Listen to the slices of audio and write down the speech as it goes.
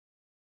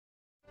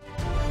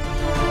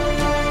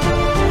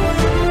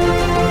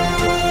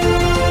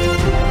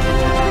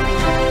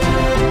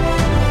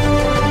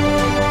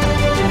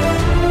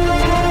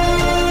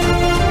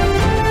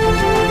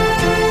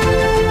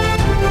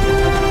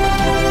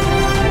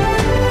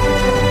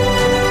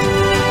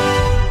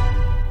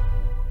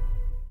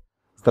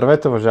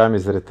Здравейте, уважаеми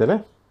зрители!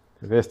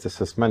 Вие сте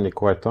с мен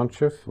Николай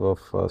Тончев в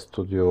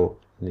студио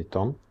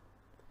Нитон,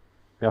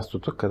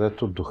 мястото,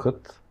 където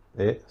духът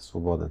е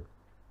свободен.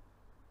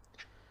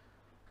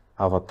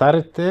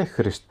 Аватарите,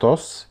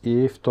 Христос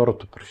и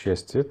Второто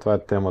пришествие. Това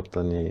е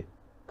темата ни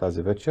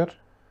тази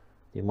вечер.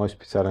 И мой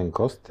специален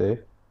гост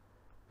е,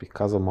 бих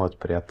казал, моят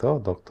приятел,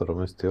 доктор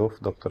Румен Стоилов.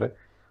 Докторе,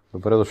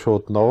 добре дошъл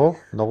отново.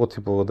 Много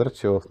ти благодаря,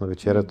 че в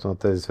навечерието на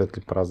тези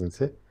светли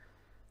празници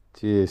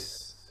ти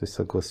си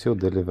съгласил,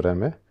 дели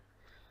време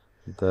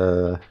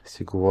да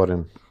си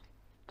говорим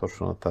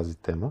точно на тази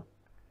тема.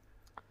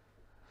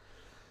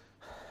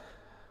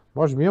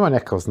 Може би има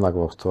някакъв знак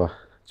в това,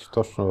 че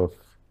точно в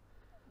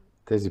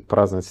тези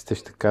празници ти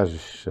ще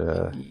кажеш...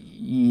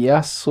 И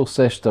аз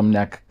усещам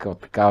някаква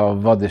такава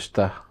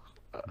водеща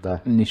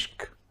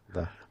нишка.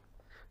 Да.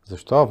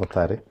 Защо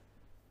аватари?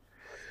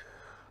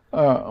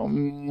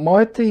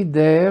 Моята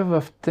идея е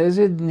в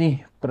тези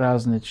дни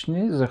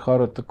празнични, за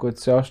хората, които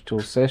все още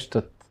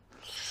усещат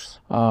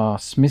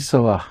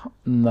смисъла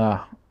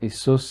на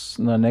Исус,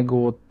 на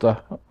неговото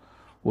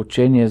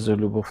учение за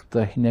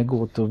любовта и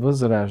неговото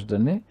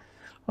възраждане,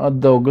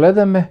 да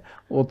огледаме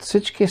от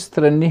всички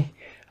страни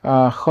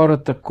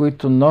хората,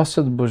 които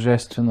носят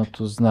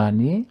божественото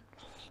знание,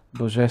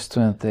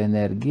 божествената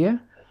енергия,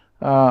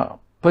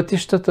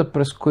 пътищата,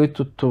 през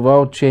които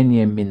това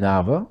учение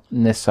минава,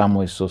 не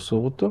само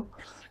Исусовото,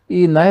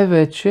 и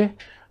най-вече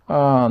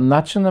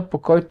начина, по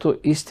който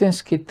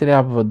истински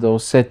трябва да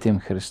усетим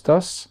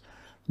Христос,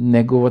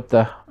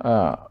 неговата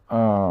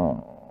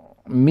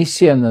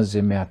мисия на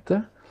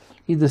Земята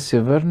и да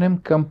се върнем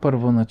към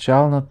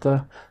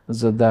първоначалната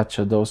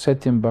задача, да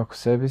усетим Бог в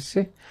себе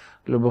си,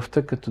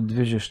 любовта като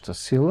движеща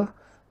сила,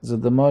 за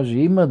да може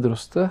и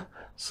мъдростта,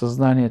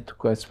 съзнанието,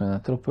 което сме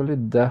натрупали,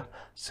 да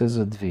се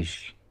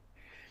задвижи.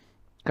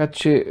 Така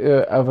че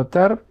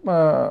аватар,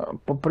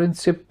 по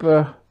принцип,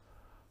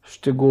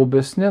 ще го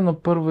обясня, но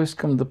първо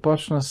искам да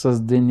почна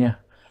с деня.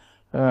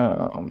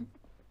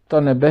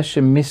 То не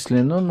беше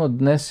мислено, но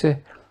днес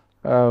е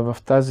в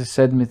тази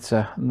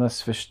седмица на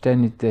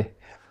свещените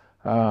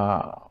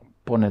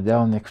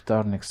понеделник,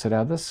 вторник,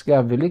 сряда.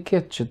 Сега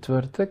Великият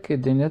четвъртък е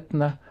денят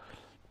на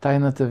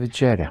Тайната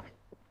вечеря,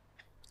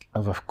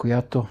 в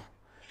която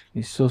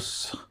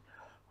Исус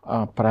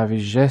прави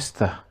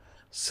жеста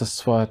със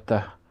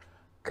своята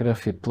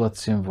кръв и плът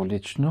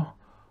символично,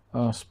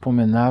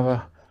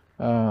 споменава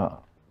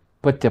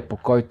пътя, по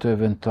който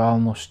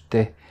евентуално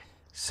ще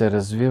се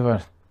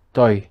развива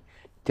той,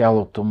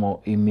 тялото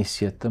му и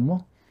мисията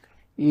му.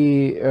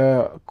 И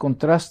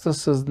контраста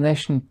с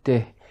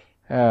днешните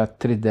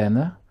 3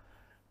 дена,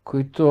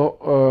 които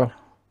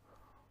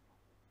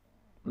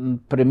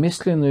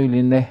премислено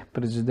или не,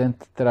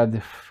 президентът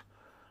Радев,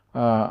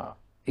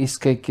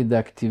 искайки да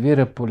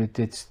активира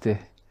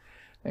политиците,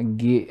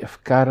 ги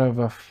вкара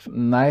в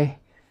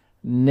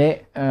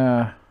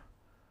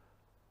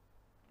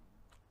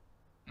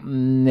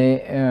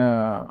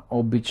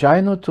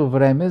необичайното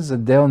време за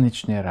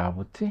делнични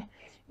работи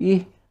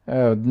и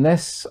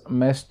днес,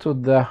 вместо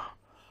да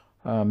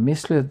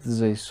мислят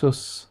за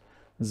Исус,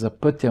 за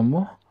пътя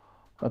му,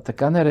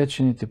 така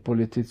наречените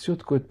политици,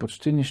 от които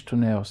почти нищо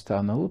не е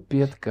останало,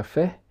 пият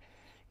кафе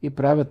и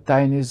правят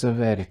тайни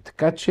завери.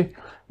 Така че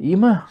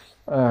има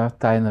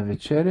тайна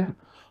вечеря,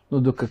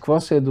 но до какво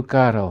се е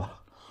докарала?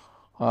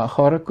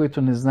 Хора,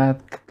 които не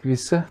знаят какви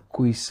са,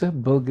 кои са,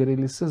 българи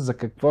ли са, за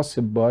какво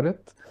се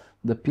борят,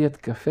 да пият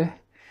кафе,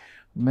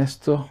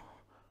 вместо,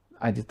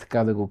 айде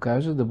така да го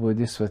кажа, да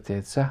бояди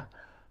светеца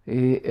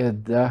и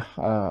да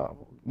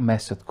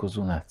месят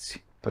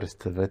козунаци.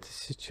 Представете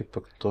си, че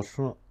пък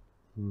точно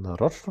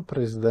нарочно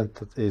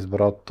президентът е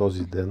избрал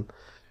този ден,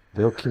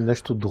 велики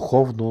нещо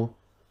духовно,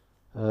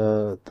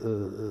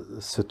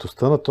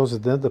 светостта на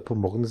този ден да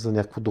помогне за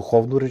някакво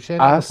духовно решение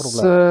на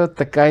проблема. Аз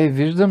така и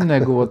виждам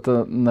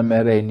неговото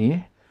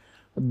намерение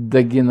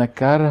да ги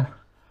накара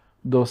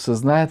да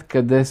осъзнаят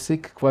къде са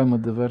и какво има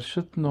да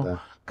вършат, но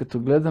като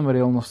гледам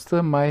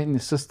реалността, май не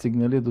са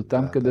стигнали до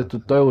там, където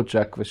той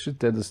очакваше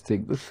те да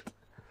стигнат.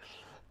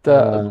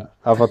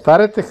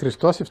 Аватарите,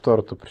 Христос и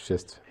Второто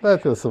пришествие.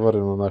 Дайте да се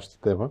върнем на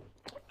нашата тема.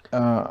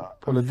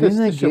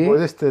 Политиците ще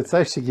боядите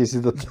деца и ще ги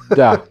изидат.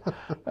 Да.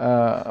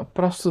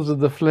 Просто за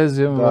да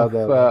влезем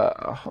в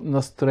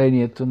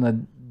настроението на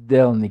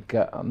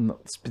делника, на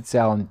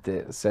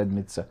специалните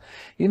седмица.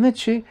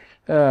 Иначе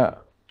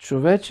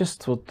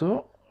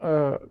човечеството,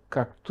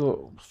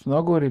 както в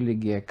много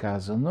религии е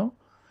казано,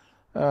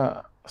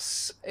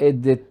 е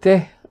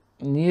дете.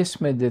 Ние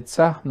сме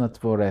деца на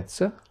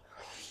Твореца,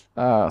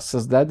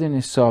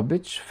 създадени с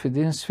обич в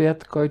един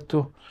свят,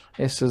 който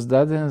е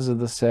създаден за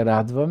да се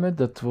радваме,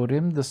 да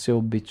творим, да се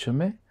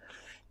обичаме.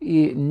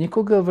 И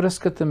никога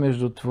връзката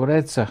между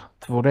Твореца,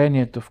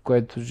 творението, в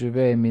което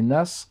живеем и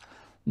нас,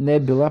 не е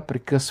била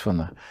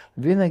прекъсвана.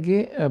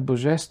 Винаги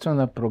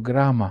божествена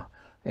програма,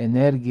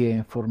 енергия,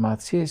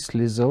 информация е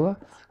слизала,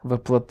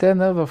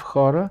 въплатена в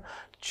хора,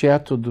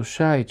 чиято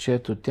душа и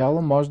чието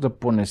тяло може да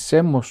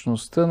понесе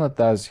мощността на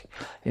тази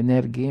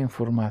енергия и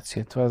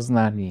информация, това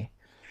знание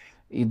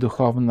и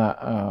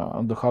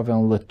духовен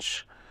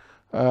лъч.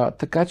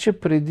 Така че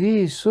преди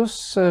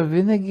Исус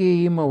винаги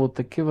е имало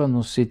такива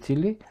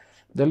носители.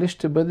 Дали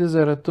ще бъде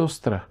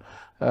Заратустра,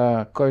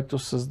 който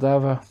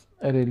създава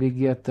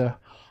религията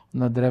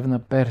на древна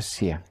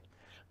Персия.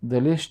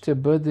 Дали ще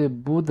бъде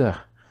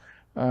Буда,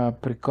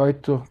 при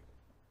който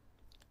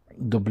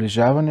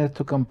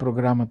доближаването към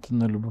програмата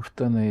на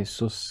любовта на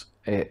Исус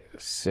е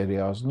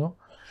сериозно.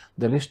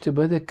 Дали ще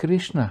бъде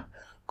Кришна,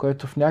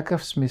 който в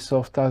някакъв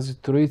смисъл в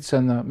тази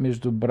троица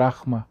между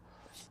Брахма,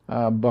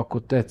 Бог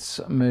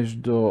Отец,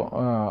 между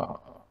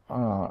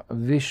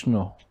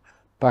Вишну,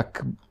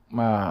 пак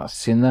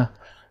Сина,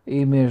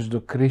 и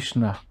между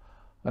Кришна,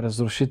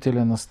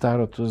 разрушителя на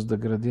старото, за да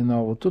гради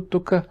новото.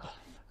 Тук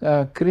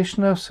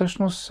Кришна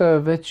всъщност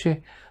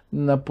вече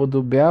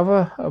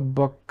наподобява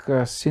Бог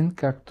Син,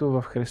 както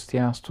в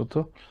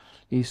християнството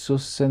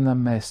Исус се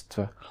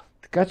намества.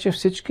 Така че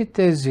всички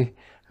тези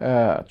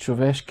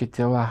човешки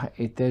тела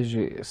и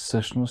тези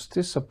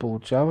същности са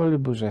получавали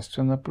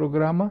божествена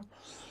програма.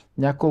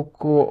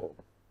 Няколко,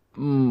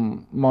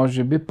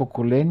 може би,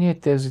 поколения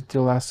тези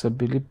тела са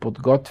били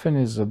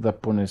подготвени, за да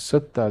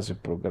понесат тази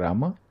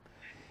програма.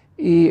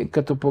 И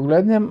като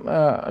погледнем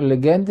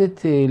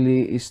легендите или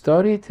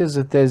историите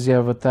за тези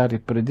аватари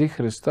преди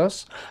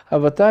Христос,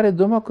 аватар е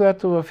дума,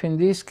 която в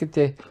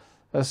индийските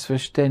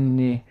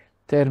свещени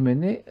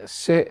термини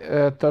се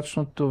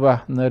точно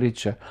това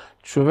нарича.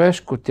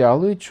 Човешко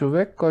тяло и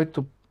човек,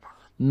 който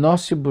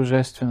носи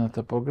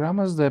божествената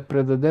програма, за да я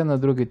предаде на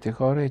другите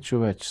хора и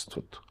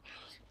човечеството.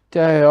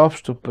 Тя е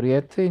общо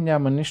приета и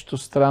няма нищо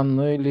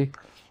странно или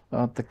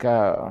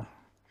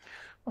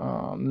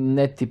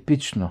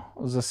нетипично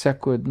за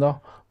всяко едно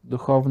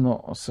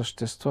духовно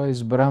същество,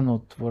 избрано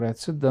от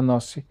Твореца, да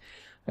носи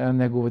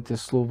неговите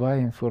слова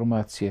и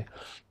информация.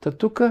 Та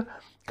тук,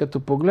 като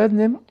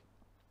погледнем,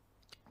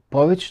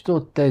 повечето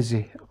от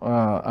тези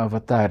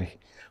аватари,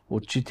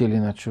 учители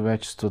на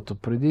човечеството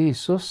преди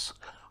Исус,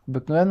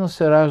 обикновено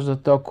се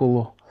раждат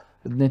около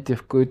дните,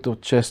 в които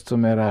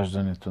честваме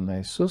раждането на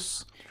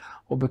Исус.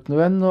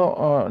 Обикновено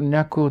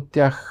някои от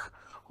тях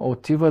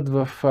отиват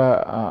в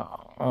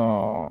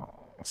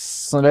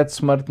след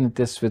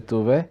смъртните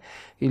светове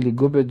или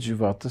губят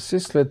живота си.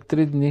 След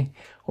 3 дни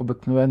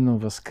обикновено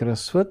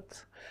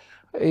възкръсват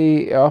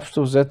и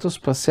общо взето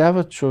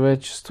спасяват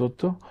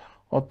човечеството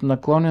от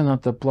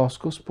наклонената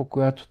плоскост, по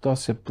която то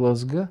се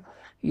плъзга,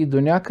 и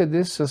до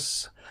някъде с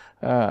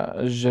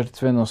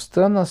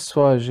жертвеността на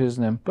своя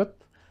жизнен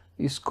път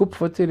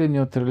изкупват или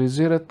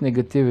неутрализират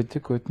негативите,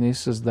 които ние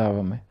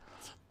създаваме.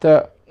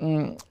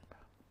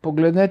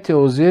 Погледнете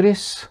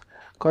Озирис,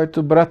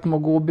 който брат му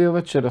го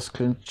убива, че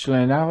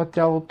разчленява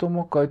тялото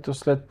му, който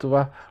след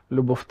това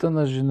любовта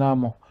на жена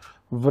му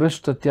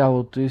връща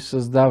тялото и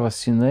създава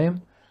сина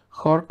им,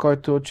 Хор,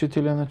 който е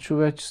учителя на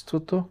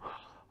човечеството,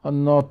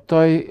 но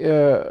той,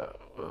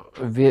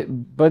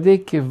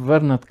 бъдейки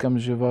върнат към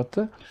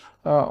живота,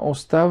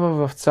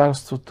 остава в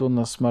царството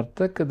на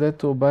смъртта,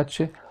 където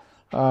обаче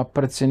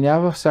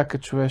преценява всяка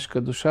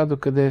човешка душа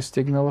докъде е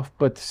стигнала в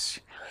пътя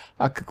си.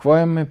 А какво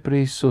имаме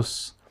при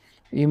Исус?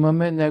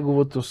 Имаме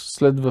неговото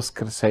след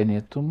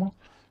възкресението му,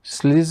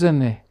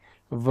 слизане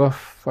в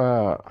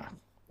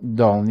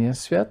долния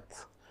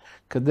свят,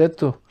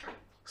 където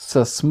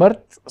със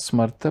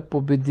смъртта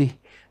победи.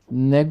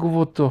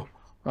 Неговото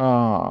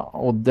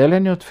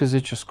отделяне от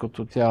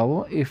физическото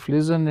тяло и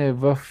влизане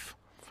в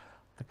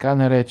така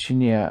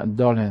наречения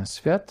долен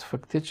свят,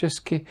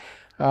 фактически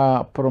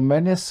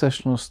променя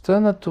същността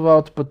на това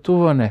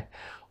отпътуване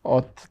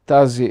от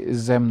тази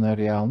земна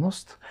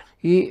реалност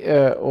и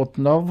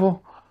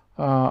отново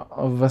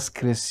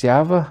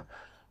възкресява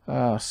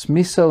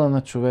смисъла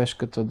на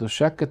човешката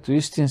душа като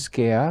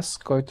истински аз,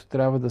 който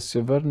трябва да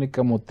се върне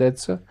към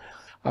Отеца,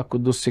 ако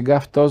досега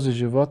в този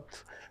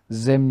живот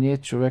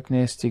земният човек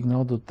не е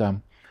стигнал до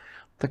там.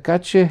 Така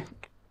че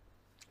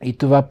и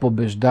това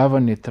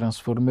побеждаване,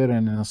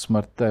 трансформиране на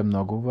смъртта е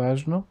много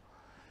важно.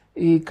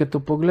 И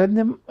като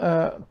погледнем,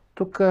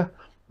 тук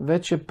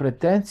вече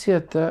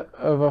претенцията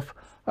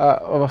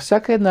във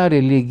всяка една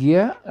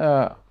религия,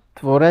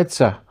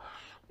 Твореца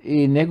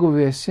и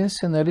Неговия Син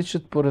се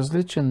наричат по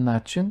различен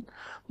начин,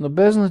 но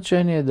без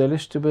значение дали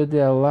ще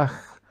бъде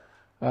Аллах,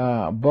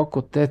 Бог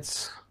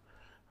Отец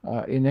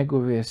и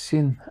Неговия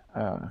Син,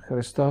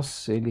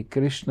 Христос или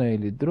Кришна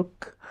или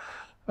друг,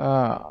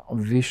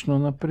 Вишну,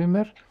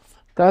 например.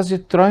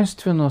 Тази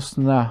тройнственост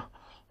на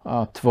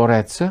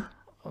Твореца,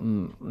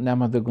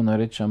 няма да го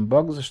наричам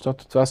Бог,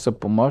 защото това са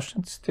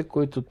помощниците,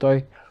 които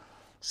той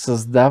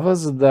създава,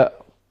 за да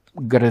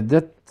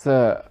градят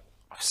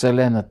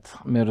Вселената,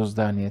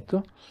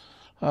 мирозданието.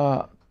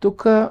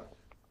 Тук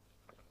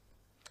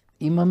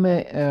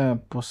имаме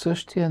по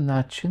същия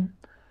начин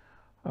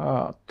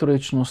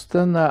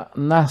троичността на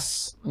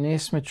нас. Ние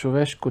сме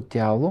човешко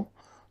тяло,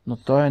 но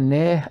той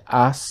не е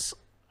аз,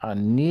 а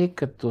ние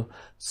като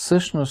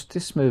същности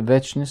сме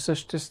вечни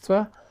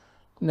същества,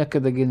 нека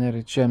да ги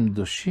наречем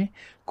души,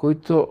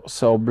 които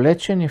са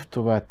облечени в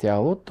това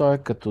тяло, то е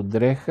като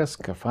дреха,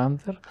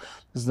 скафандър,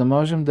 за да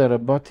можем да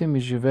работим и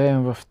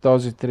живеем в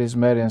този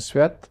триизмерен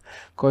свят,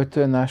 който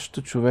е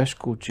нашето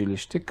човешко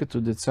училище,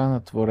 като деца на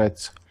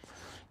Твореца.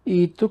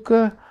 И тук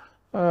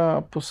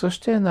по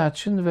същия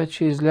начин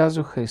вече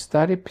излязоха и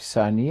стари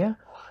писания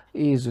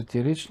и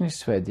езотерични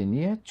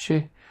сведения,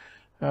 че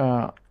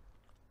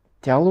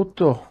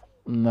тялото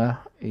на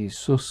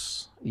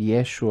Исус,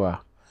 Йешуа,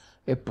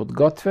 е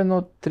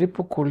подготвено 3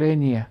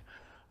 поколения,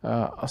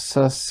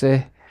 са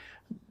се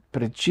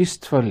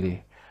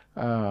пречиствали,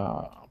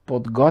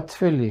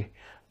 подготвили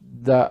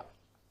да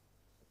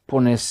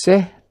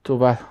понесе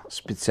това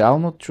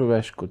специално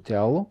човешко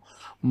тяло,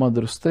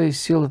 мъдростта и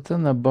силата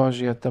на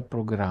Божията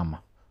програма,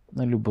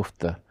 на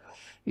любовта.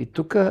 И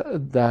тук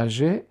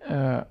даже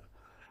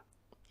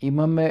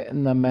имаме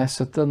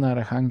намесата на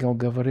Архангел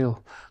Гавриил,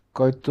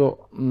 който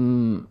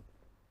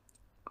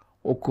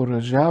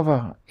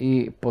окуражава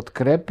и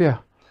подкрепя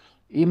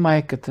и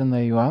майката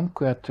на Йоан,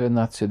 която е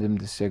над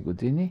 70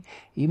 години,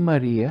 и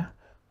Мария,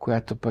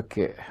 която пък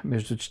е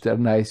между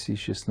 14 и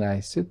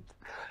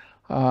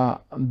 16,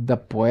 да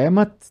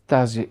поемат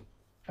тази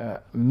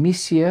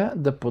мисия,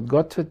 да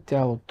подготвят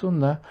тялото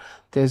на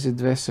тези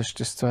две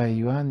същества,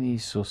 Йоан и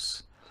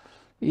Исус.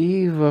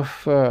 И в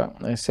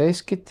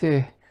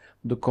есейските,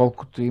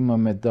 доколкото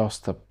имаме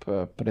достъп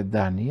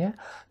предания,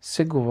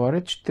 се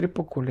говори, че 3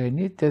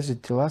 поколения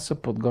тези тела са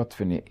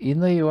подготвени и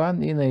на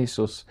Йоан, и на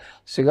Исус.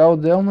 Сега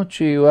отделно,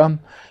 че Йоан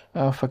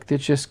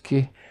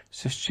фактически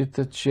се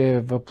счита, че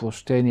е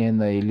въплощение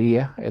на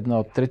Илия, едно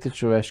от 3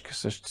 човешки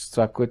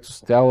същества, които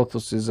с тялото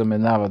си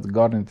заминават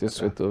горните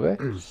светове.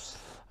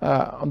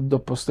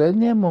 До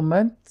последния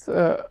момент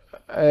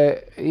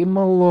е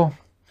имало,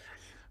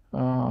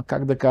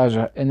 как да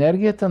кажа,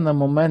 енергията на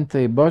момента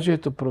и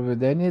Божието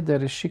провидение да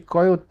реши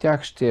кой от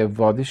тях ще е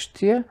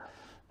водещия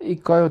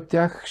и кой от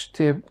тях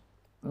ще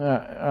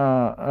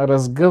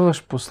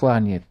разгъваш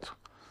посланието.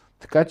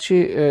 Така че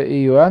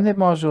и Йоан е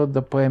можел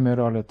да поеме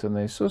ролята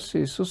на Исус, и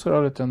Исус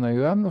ролята на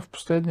Йоан, но в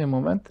последния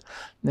момент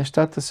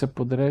нещата се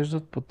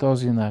подреждат по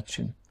този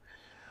начин.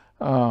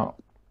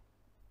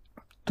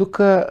 Тук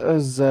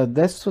за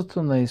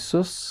детството на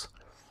Исус,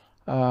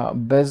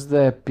 без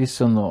да е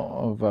писано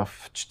в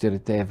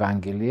 4-те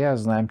Евангелия,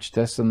 знаем, че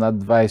те са над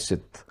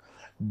 20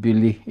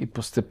 били и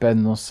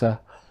постепенно са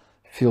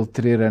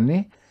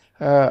филтрирани,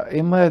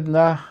 има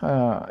една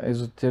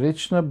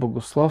езотерична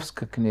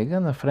богословска книга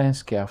на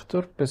френски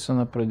автор,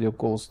 писана преди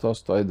около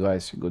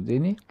 100-120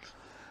 години,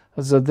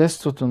 за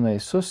детството на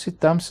Исус, и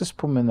там се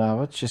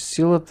споменава, че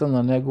силата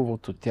на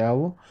неговото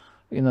тяло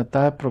и на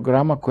тая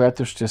програма,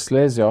 която ще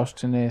слезе,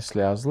 още не е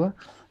слязла,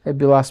 е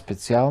била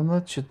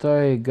специална, че той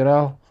е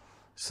играл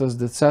с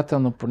децата,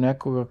 но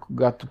понякога,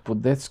 когато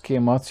по-детски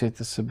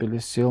емоциите са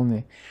били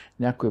силни,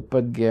 някой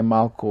път ги е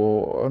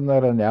малко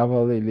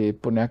наранявал или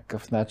по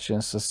някакъв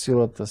начин със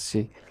силата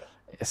си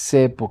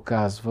се е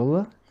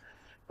показвала.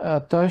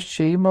 Той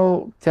ще е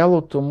имал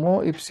тялото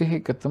му и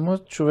психиката му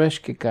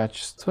човешки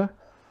качества,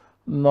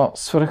 но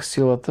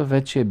свръхсилата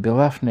вече е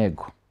била в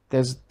него.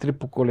 Тези 3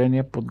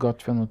 поколения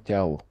подготвено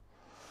тяло.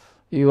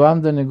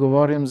 Йоан, да не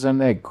говорим за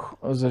него,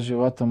 за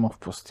живота му в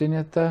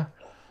пустинята,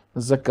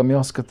 за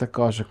камилската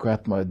кожа,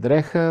 която му е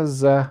дреха,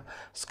 за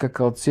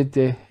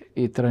скакалците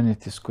и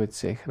тръните, с които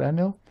се е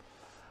хранил,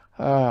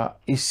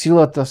 и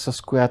силата,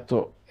 с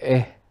която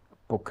е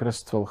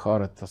покръствал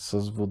хората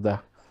с вода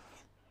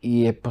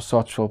и е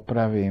посочвал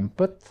правия им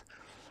път.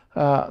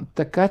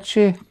 Така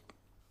че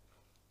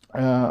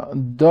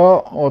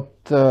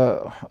от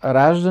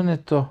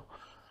раждането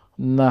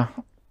на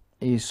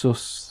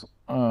Исус,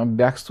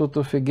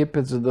 бягството в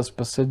Египет, за да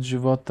спасят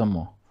живота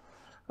му,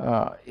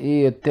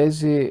 и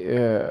тези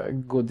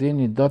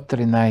години до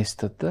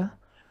 13-та,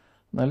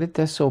 нали,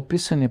 те са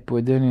описани по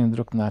един или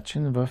друг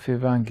начин в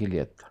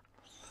Евангелията.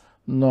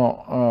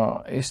 Но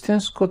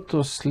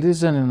истинското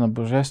слизане на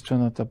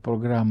божествената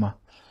програма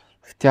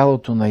в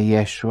тялото на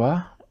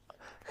Йешуа,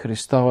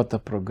 Христовата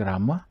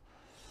програма,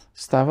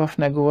 става в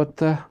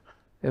неговата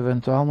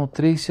евентуално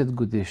 30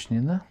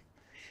 годишнина,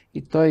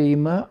 и той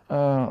има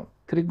 3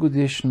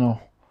 годишно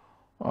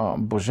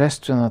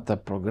божествената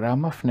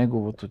програма в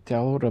неговото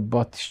тяло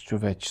работи с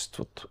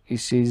човечеството и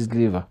се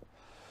излива.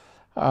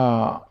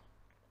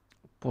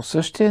 По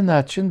същия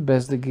начин,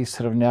 без да ги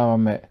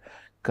сравняваме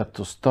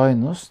като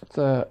стойност,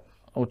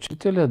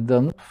 учителя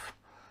Дънов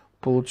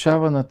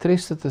получава на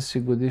 30-та си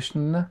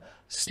годишнина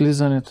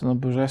слизането на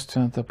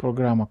божествената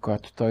програма,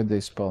 която той да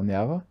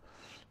изпълнява,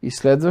 и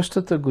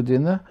следващата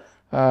година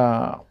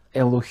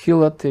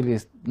Елохилът, или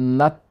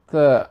над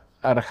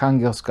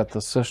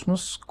архангелската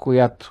същност,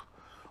 която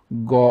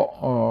го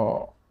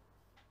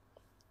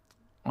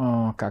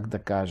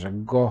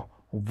го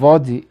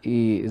води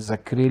и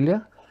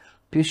закриля,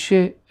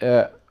 пише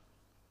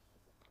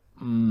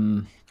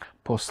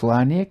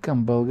послание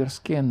към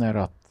българския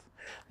народ.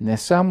 Не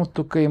само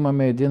тук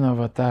имаме един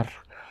аватар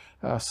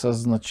със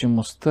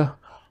значимостта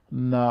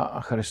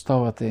на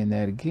Христовата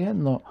енергия,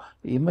 но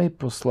има и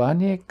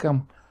послание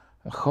към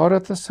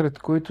хората, сред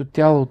които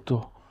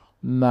тялото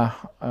на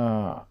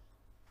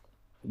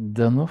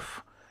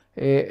Дънов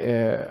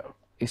е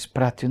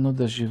изпратено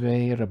да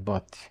живее и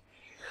работи.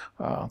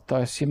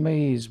 Т.е. има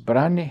и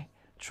избрани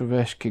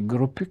човешки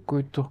групи,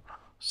 които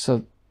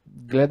са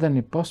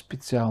гледани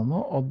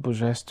по-специално от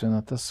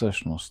божествената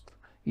същност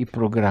и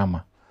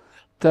програма.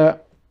 Та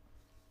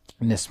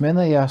не сме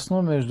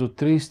наясно между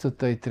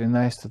 30-та и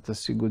 13-та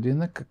си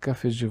година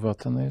какъв е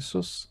живота на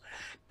Исус,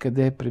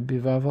 къде е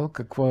пребивавал,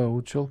 какво е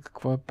учил,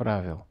 какво е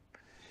правил.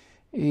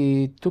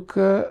 И тук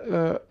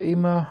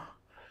има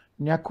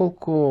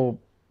няколко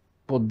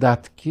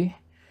податки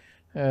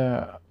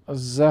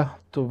за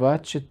това,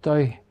 че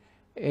той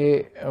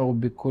е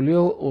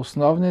обиколил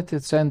основните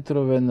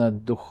центрове на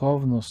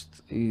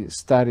духовност и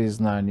стари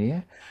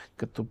знания,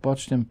 като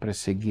почнем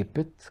през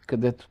Египет,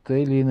 където тъй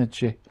или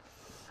иначе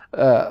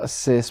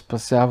се е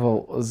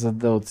спасявал, за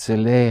да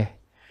оцелее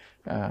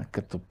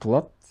като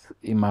плод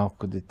и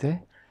малко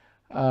дете,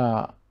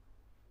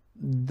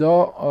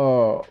 до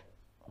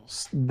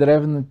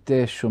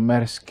древните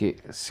шумерски,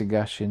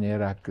 сегашен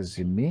Ирак,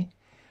 земи,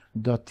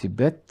 до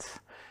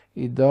Тибет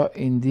и до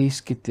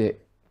индийските,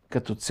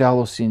 като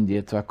цяло с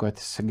Индия, това, което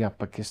е сега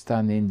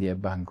Пакистан, Индия,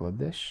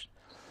 Бангладеш.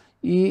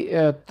 И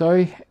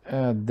той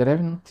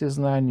древните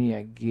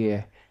знания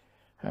ги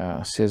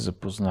се е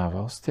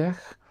запознавал с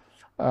тях,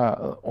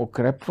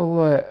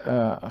 укрепвало е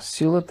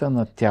силата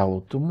на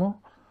тялото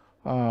му,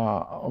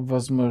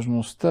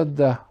 възможността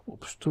да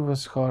общува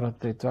с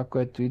хората и това,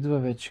 което идва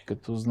вече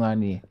като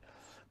знание,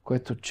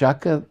 което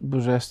чака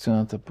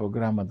божествената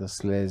програма да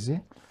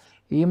слезе.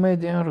 И има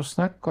един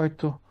руснак,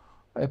 който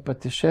е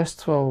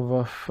пътешествал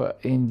в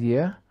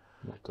Индия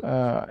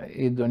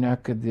и до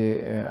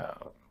някъде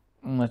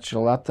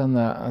началата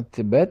на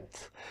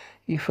Тибет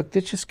и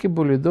фактически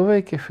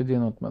боледувайки в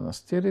един от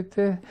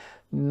манастирите,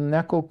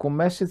 няколко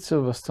месеца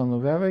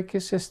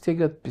възстановявайки се,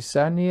 стигат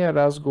писания,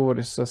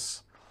 разговори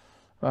с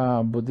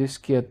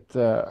буддийският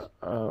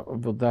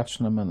водач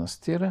на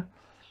манастира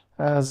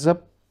за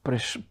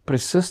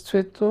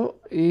присъствието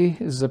и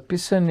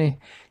записани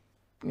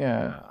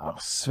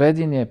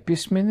сведения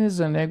писмени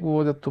за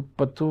неговото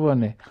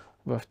пътуване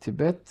в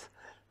Тибет,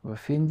 в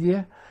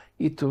Индия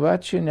и това,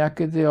 че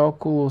някъде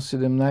около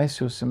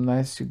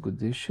 17-18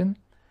 годишен,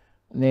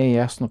 не е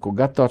ясно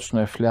кога точно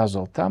е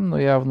влязъл там, но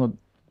явно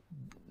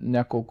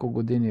няколко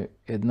години,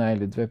 една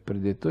или две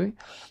преди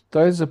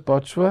той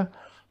започва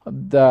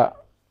да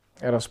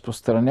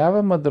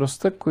разпространява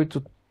мъдростта,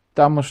 които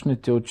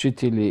тамошните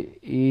учители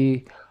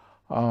и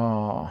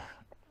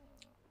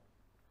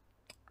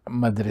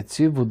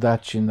мъдреци,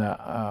 водачи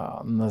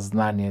на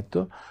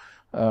знанието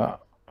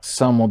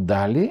са му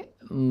дали,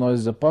 но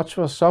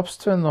започва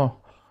собствено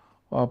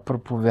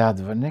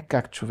проповядване,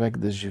 как човек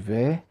да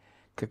живее,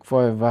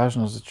 какво е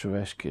важно за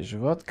човешкия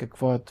живот,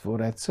 какво е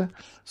Твореца,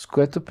 с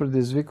което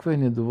предизвиква и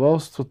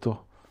недоволството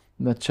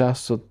на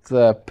част от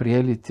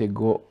приелите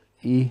го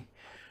и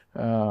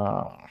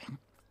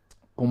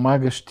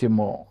помагащи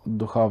му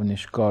духовни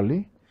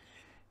школи.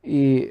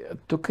 И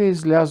тук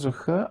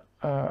излязоха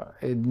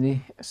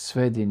едни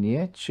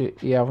сведения, че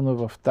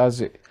явно в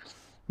тази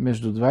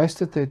между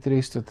 20-та и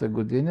 30-та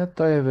година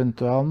той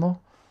евентуално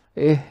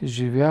е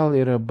живял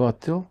и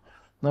работил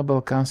на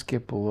Балканския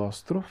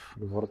полуостров.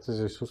 Говорите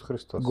за Исус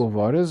Христос.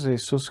 Говоря за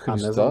Исус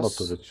Христос. А не за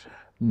Нотович.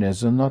 Не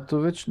за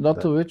Нотович.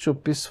 Нотович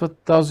описва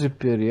този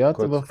период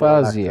който в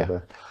Азия.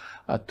 Да.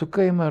 А тук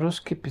има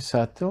руски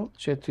писател,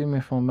 чието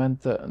име в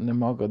момента не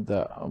мога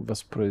да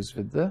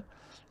възпроизведа.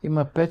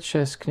 Има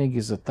 5-6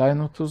 книги за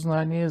тайното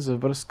знание, за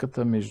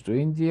връзката между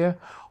Индия,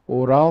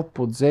 Урал,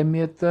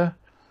 подземията,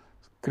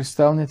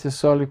 кристалните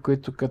соли,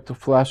 които като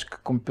флашка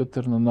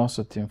компютърно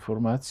носят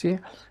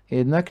информация. И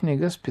една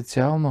книга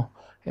специално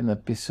е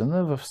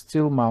написана в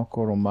стил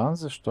малко роман,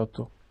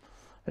 защото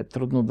е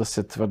трудно да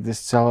се твърди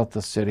с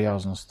цялата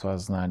сериозност това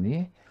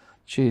знание,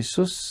 че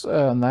Исус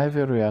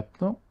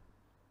най-вероятно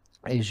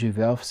е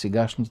живял в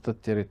сегашната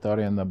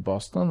територия на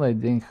Бостон, на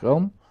един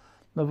хълм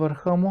на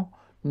върха му,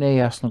 не е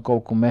ясно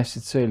колко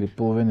месеца или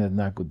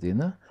една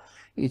година,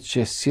 и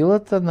че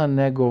силата на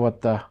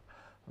неговата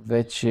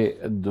вече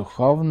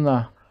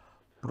духовна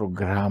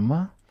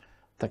програма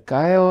така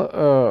е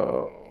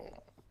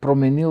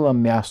променила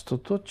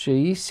мястото, че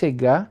и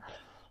сега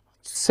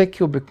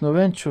всеки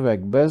обикновен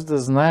човек, без да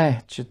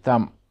знае, че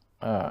там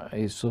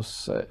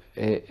Исус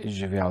е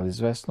живял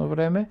известно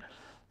време,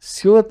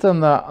 силата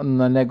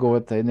на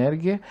неговата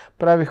енергия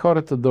прави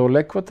хората да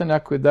олекват, а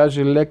някои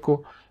даже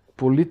леко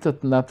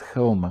политат над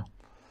хълма.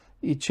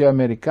 И че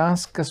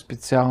американска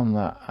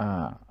специална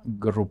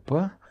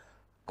група,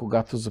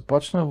 когато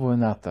започна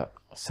войната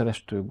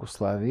срещу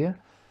Югославия,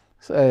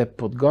 е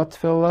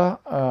подготвила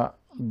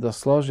да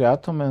сложи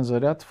атомен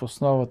заряд в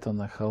основата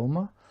на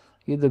хълма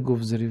и да го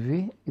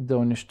взриви и да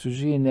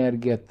унищожи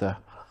енергията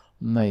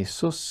на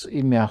Исус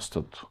и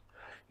мястото.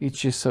 И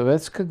че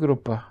съветска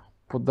група,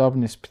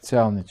 подобни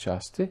специални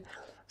части,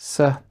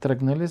 са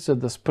тръгнали за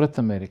да спрат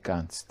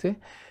американците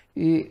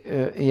и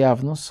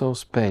явно са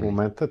успели. В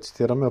момента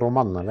цитираме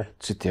роман, нали?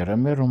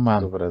 Цитираме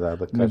роман. Добре, да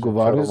кажем, не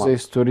говори роман. за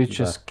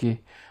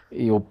исторически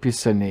и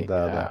описани.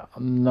 Да.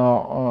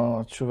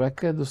 Но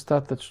човек е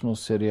достатъчно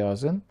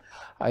сериозен,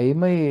 а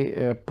има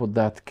и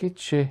податки,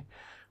 че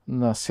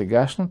на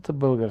сегашната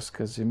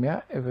българска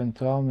земя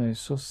евентуално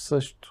Исус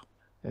също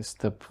е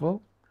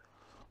стъпвал,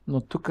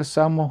 но тук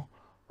само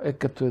е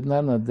като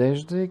една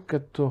надежда и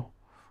като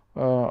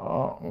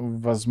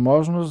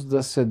възможност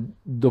да се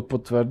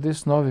допотвърди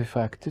с нови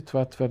факти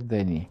това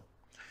твърдение.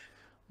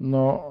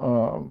 Но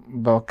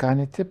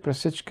Балканите през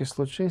всички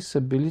случаи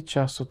са били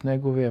част от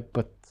неговия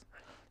път.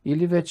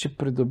 Или вече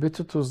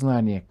придобитото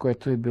знание,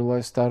 което е било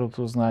и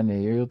старото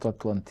знание и от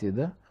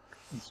Атлантида,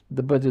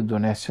 да бъде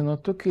донесено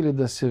тук, или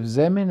да се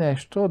вземе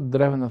нещо от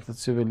древната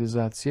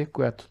цивилизация,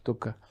 която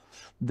тук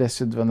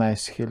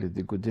 10-12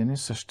 хиляди години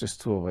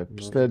съществува. И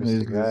последно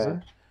излиза,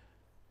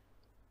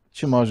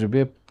 че може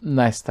би е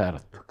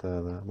най-старата.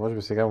 Да. Може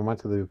би сега в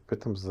момента да ви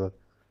попитам за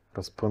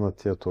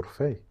разпънатия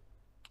Орфей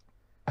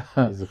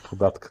и за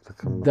податката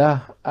към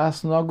Да,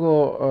 аз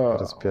много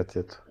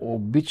разпятието.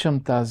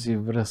 обичам тази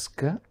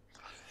връзка,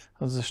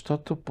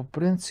 защото по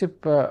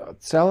принцип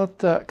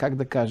цялата, как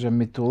да кажа,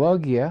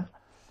 митология,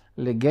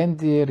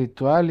 легенди,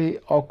 ритуали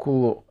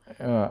около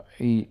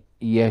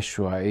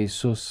Иешуа,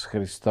 Исус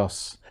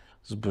Христос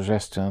с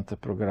божествената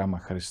програма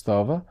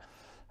Христова,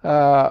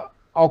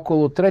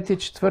 около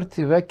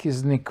 3-4 век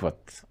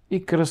изникват.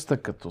 И кръста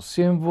като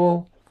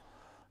символ,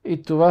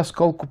 и това с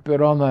колко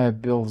перона е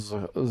бил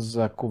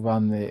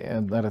закован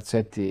на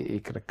ръцете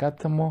и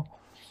краката му,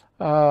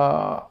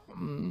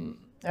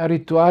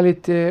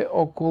 ритуалите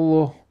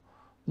около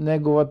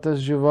неговата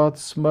живот,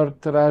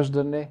 смърт,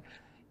 раждане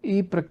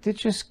и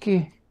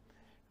практически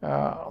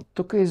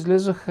тук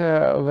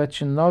излизаха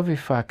вече нови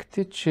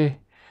факти, че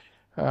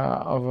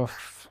в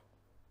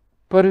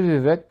първи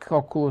век,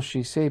 около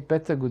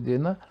 65-та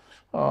година,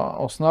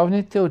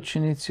 основните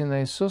ученици на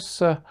Исус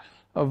са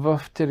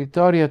в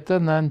територията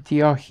на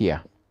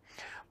Антиохия.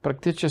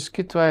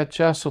 Практически това е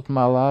част от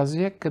Мала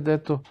Азия,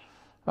 където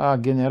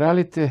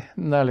генералите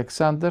на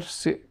Александър,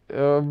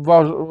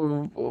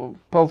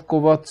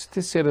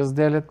 пълководците си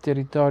разделят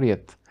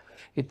територията.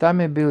 И там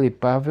е бил и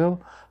Павел,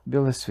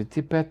 бил е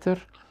Свети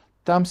Петър.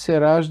 Там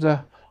се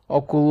ражда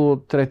около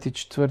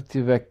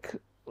 3-4 век,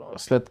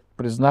 след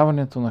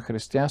признаването на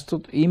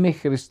християнството, име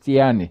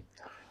християни.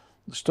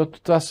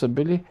 Защото това са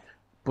били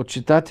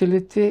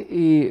почитателите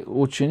и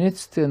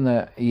учениците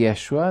на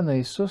Иешуа, на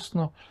Исус,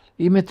 но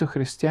името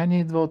християни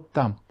идва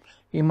оттам.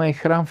 Има и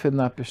храм в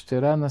една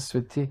пещера на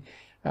Свети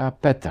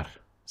Петър,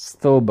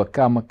 стълба,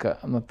 камъка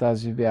на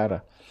тази вяра.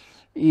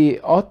 И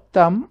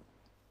оттам,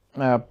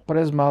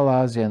 през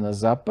Мала Азия на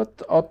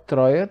запад, от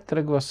Троя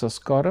тръгва с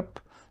кораб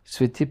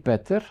Свети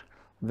Петър,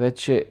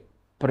 вече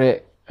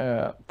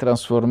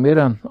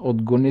трансформиран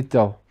от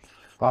гонител.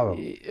 Павел.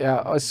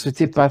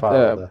 Свети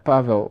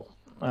Павел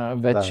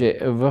вече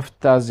в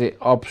тази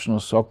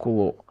общност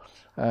около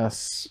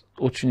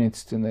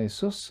учениците на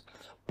Исус,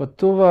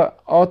 пътува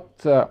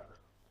от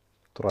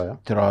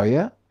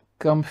Троя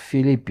към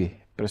Филипи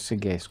през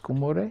Егейско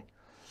море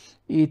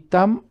и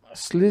там,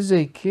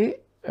 слизайки,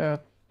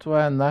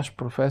 това е наш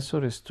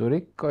професор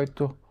историк,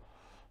 който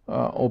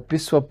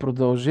описва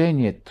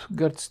продължението.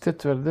 Гърците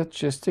твърдят,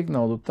 че е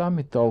стигнал до там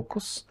и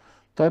толкова.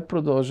 Той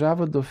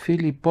продължава до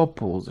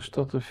Филипопол,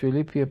 защото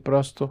Филипи е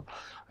просто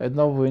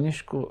едно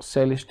войнишко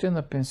селище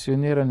на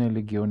пенсионирани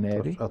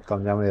легионери. А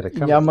там няма и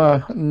река?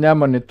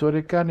 Няма нито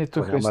река,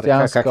 нито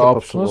християнска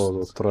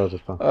общност.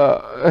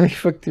 И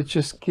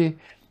фактически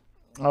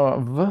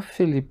в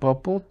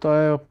Филипопол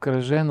той е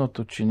обкръжен от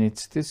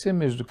учениците си,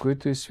 между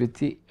които и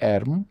Свети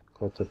Ерм,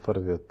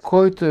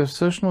 който е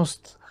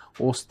всъщност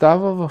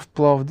остава в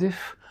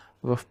Пловдив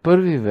в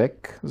първи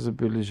век,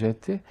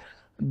 забележете,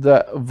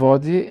 да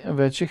води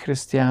вече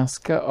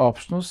християнска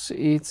общност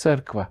и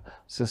църква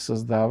се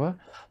създава.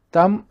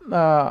 Там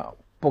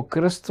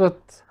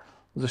покръстват,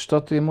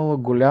 защото имало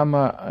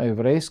голяма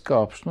еврейска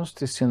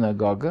общност и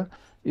синагога.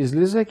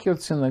 Излизайки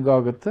от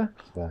синагогата,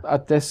 а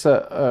те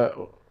са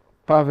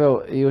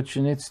Павел и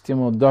учениците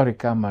му до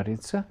река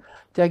Марица,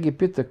 тя ги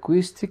пита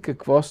кои сте,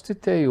 какво сте,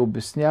 те й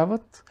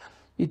обясняват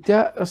и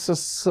тя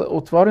с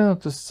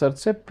отвореното си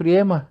сърце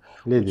приема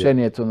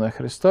учението на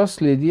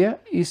Христос, Лидия,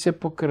 и се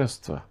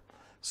покръства.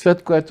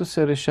 След което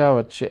се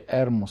решава, че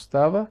Ерм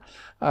остава,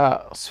 а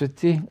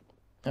Свети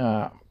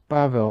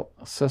Павел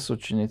с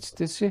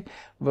учениците си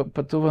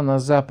пътува на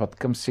запад,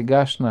 към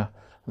сегашна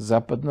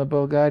Западна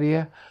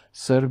България,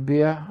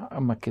 Сърбия,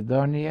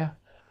 Македония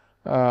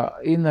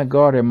и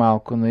нагоре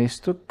малко на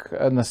изток,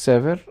 на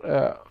север,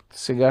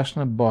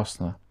 сегашна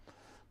Босна.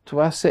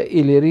 Това са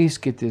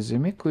илирийските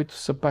земи, които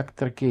са пак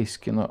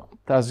тракийски, но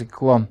тази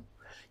клон,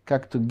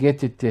 както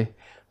гетите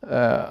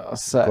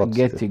са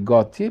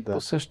гети-готи,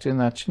 по същия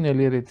начин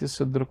илирите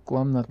са друг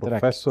клон на Тракия.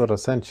 Професор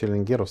Асен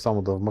Челенгиров,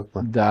 само да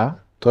вмъкна. Да.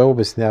 Той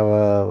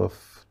обяснява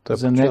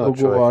за него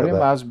говорим.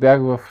 Аз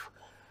бях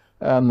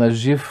на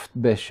жив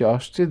беше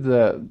още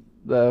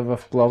в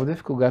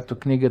Пловдив, когато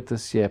книгата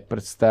си я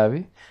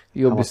представи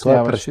и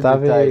обясняваше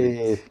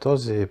детайлите.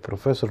 Този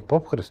професор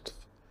Поп Христов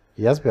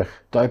И аз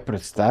бях. Той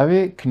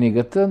представи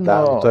книгата, но...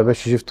 Да, той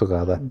беше жив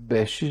тогава, да.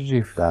 Беше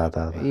жив.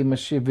 Да.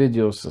 Имаше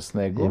видео с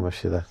него.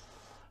 Имаше, да.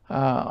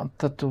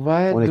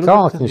 Това е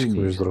уникална другата книжка,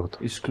 линия. между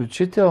другото.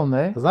 Изключително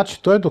е.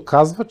 Значи той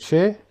доказва,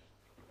 че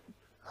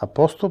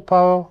апостол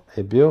Павел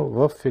е бил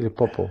в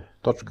Филипопол.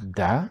 Точка.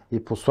 Да.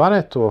 И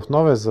посланието в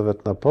Новия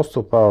завет на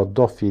апостол Павел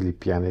до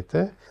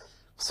филипяните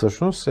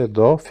всъщност е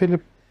до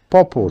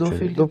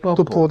филипополчани,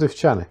 до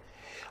пловдивчани.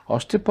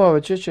 Още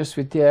повече, че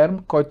свети Ерм,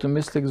 който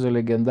мислех за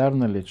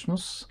легендарна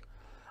личност,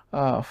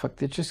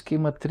 фактически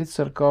има 3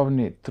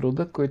 църковни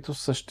труда, които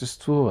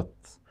съществуват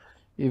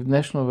и в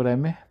днешно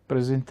време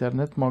през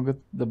интернет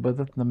могат да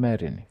бъдат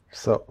намерени.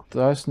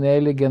 Тоест не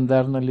е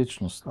легендарна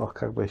личност.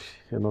 Как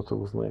беше? Едното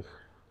го знаех.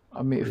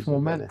 В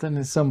момента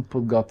не съм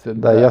подготвен.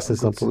 Да, и аз не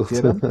съм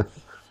подготвен.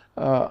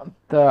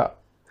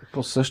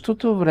 По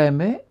същото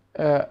време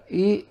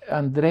и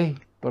Андрей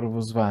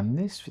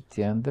Първозванни,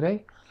 свети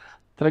Андрей,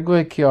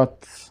 тръгвайки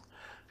от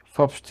в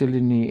общи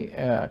линии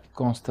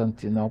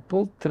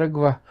Константинопол,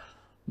 тръгва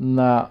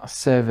на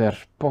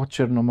север по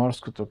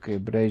Черноморското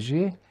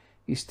крайбрежие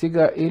и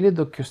стига или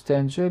до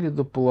Кюстенджа, или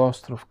до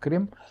полуостров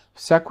Крим.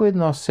 Всяко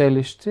едно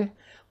селище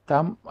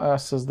там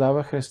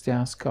създава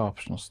християнска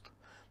общност.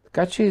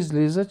 Така че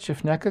излиза, че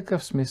в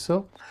някакъв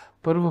смисъл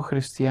първо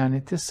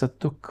християните са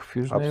тук, в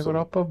Южна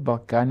Европа, в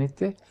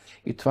Балканите,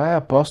 и това е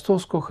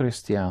апостолско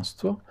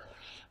християнство,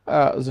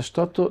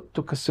 защото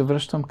тук се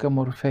връщам към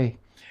Орфей.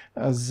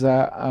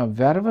 За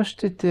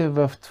вярващите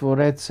в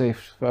Твореца и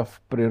в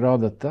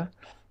природата,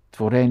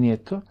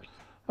 творението,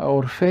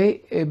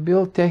 Орфей е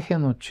бил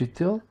техен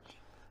учител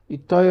и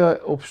той е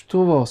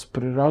общувал с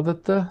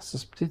природата,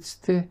 с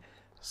птиците,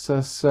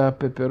 с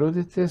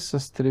пеперудите,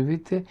 с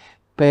тревите,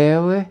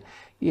 пеел е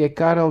и е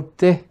карал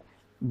те,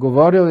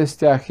 говорил е с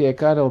тях и е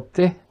карал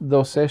те да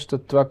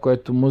усещат това,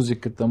 което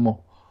музиката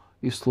му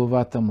и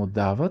словата му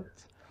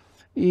дават.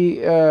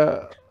 И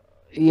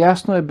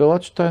ясно е било,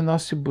 че той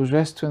носи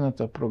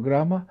божествената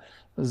програма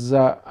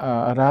за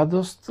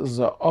радост,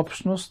 за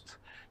общност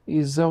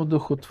и за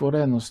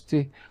удохотвореност.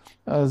 И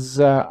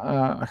за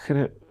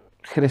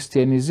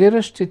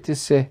християнизиращите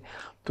се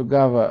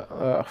тогава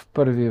в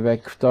първи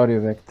век, втори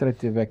век,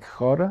 трети век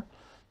хора,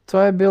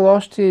 това е бил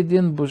още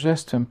един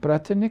божествен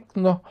пратеник,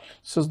 но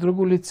с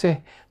друго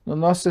лице, но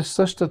носи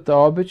същата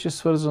обич,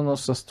 свързано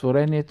с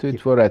творението и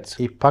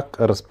Твореца. И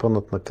пак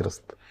разпънат на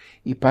кръст.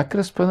 И пак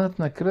разпънат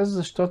на кръст,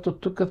 защото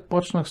тук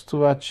почнах с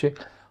това, че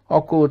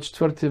около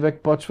 4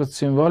 век почват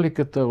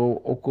символиката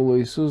около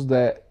Исус да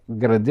я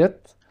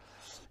градят.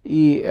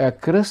 И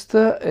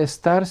кръста е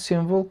стар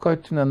символ,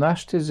 който на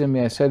нашите земи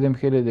е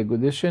 7000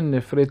 годишен,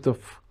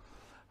 нефритов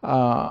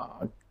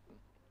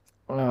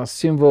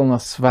символ на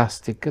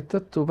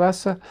свастиката. Това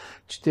са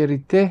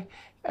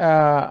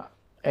 4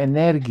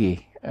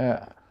 енергии.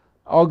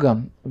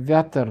 Огън,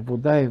 вятър,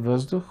 вода и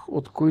въздух,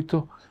 от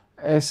които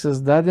е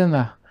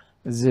създадена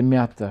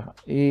Земята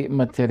и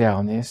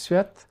материалния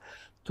свят.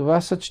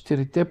 Това са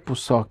 4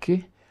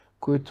 посоки,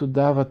 които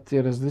дават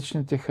и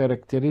различните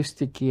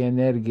характеристики и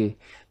енергии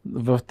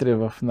вътре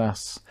в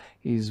нас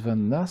и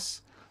извън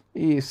нас.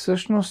 И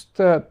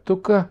всъщност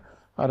тук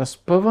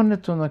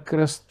разпъването на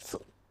кръст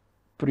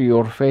при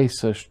Орфей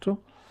също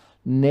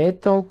не е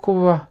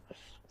толкова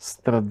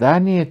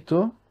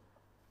страданието,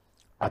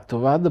 а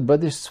това да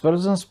бъдеш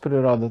свързан с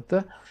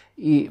природата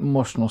и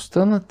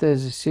мощността на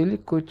тези сили,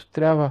 които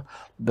трябва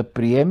да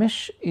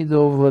приемеш и да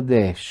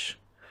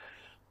овладееш.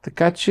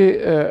 Така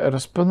че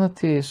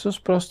разпънатия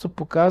Исус просто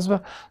показва,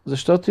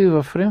 защото и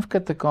в Рим в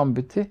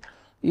катакомбите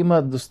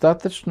има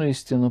достатъчно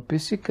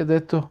истинописи,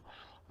 където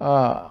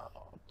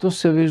то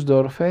се вижда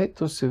Орфей,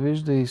 то се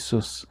вижда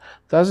Исус.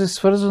 Тази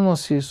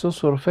свързаност с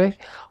Исус Орфей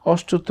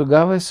още от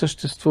тогава е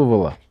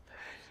съществувала.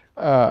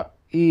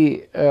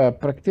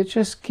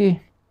 Практически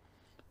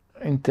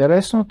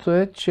интересното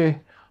е, че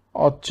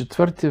от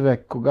 4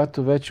 век,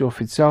 когато вече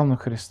официално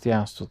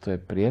християнството е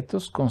прието,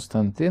 с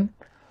Константин,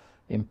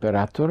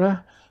 императора,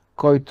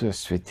 който е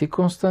свети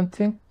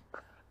Константин,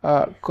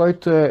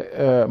 който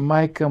е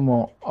майка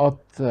му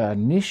от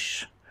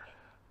Ниш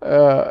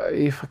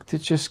и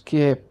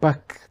фактически е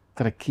пак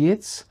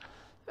тракиец,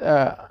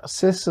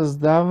 се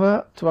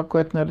създава това,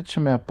 което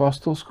наричаме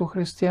апостолско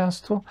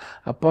християнство,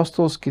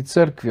 апостолски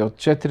църкви от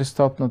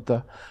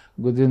 400-та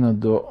година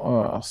до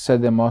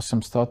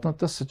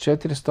 7-800-та са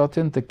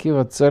 400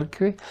 такива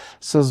църкви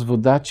с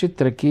водачи,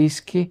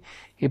 тракийски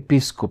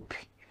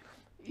епископи.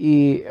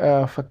 И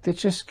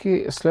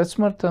фактически след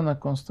смъртта на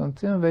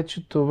Константин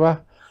вече това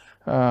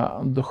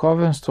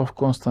духовенство в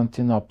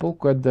Константинопол,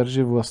 което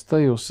държи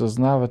властта и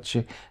осъзнава,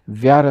 че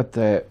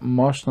вярата е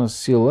мощна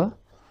сила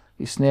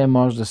и с нея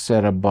може да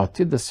се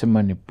работи, да се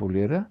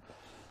манипулира,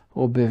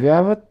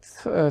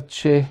 обявяват,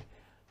 че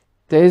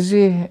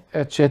тези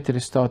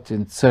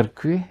 400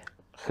 църкви,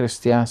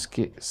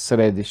 християнски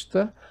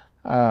средища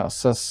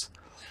с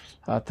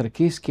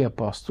тракийски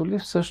апостоли,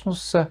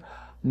 всъщност са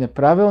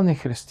неправилни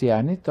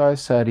християни,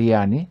 т.е.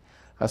 ариани,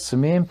 а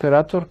самия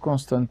император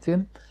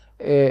Константин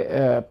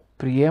е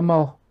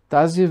приемал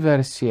тази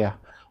версия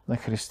на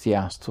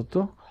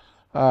християнството,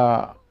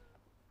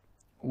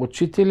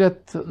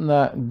 учителят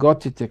на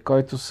готите,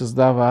 който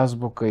създава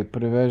азбука и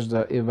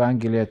превежда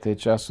Евангелията и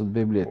част от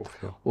Библията,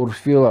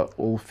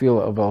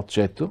 Улфила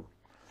Вълчето,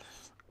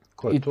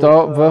 и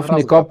то в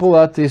Никопол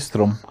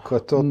Атиструм,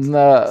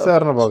 на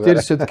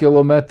 40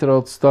 км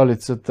от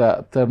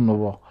столицата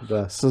Търново.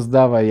 Да.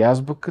 Създава и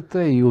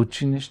азбуката, и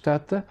учи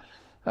нещата.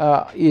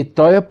 И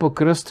той е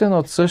покръстен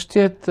от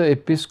същият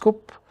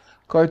епископ,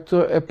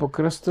 който е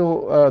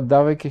покръстил,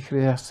 давайки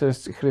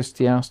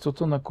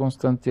християнството на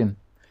Константин.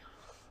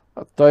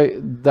 Той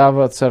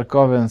дава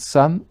църковен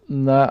сан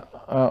на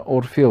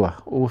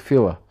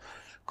Улфила,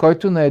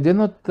 който на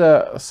един от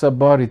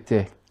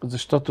съборите,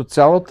 защото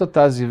цялата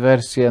тази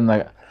версия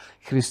на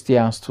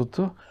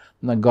християнството,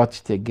 на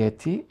готите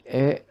гети,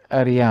 е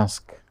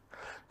арианска.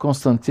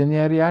 Константин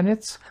е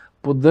арианец,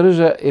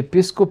 поддържа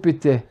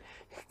епископите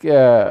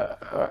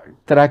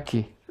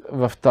траки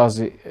в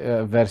тази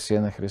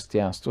версия на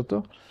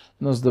християнството,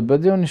 но за да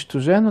бъде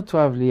унищожено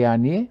това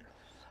влияние,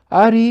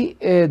 Арий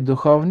е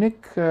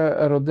духовник,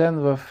 роден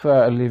в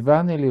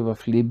Ливан или в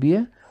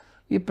Либия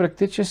и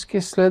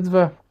практически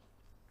следва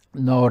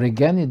на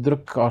Ориген и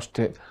друг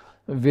още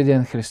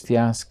виден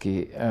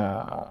християнски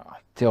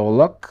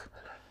теолог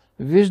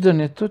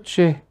виждането,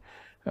 че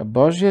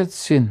Божият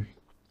син,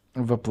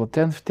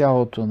 въплатен в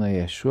тялото на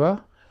Йешуа,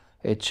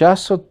 е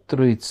част от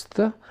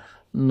Троицата,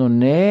 но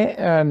не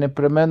е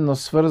непременно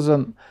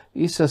свързан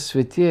и с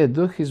Светия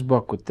Дух и с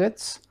Бог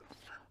Отец,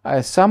 а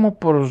е само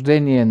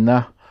порождение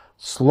на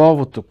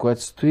Словото,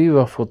 което стои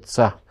в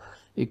Отца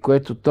и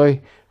което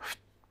той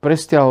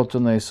през тялото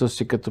на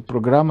Исус и като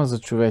програма за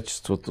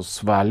човечеството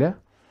сваля,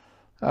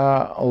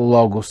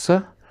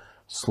 Логоса,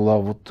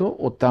 Словото,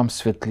 оттам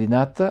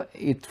светлината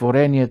и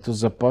творението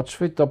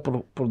започва и то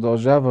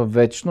продължава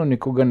вечно,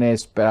 никога не е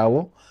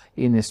спряло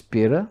и не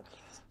спира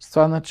с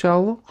това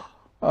начало,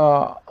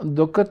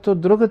 докато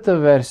другата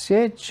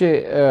версия е,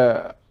 че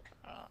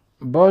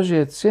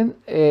Божият син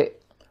е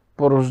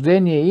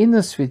порождение и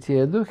на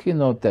Светия Дух, и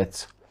на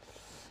Отец.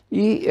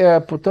 И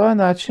по този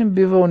начин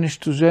бива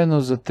унищожено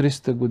за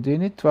 300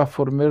 години. Това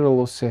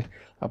формирало се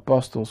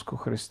апостолско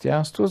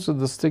християнство, за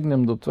да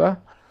стигнем до това,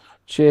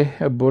 че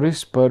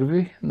Борис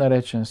I,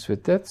 наречен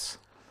светец,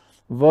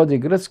 води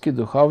гръцки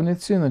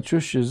духовници на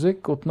чужд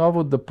език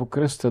отново да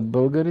покръстят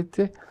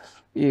българите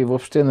и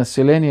въобще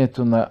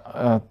населението на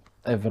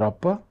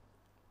Европа,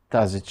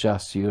 тази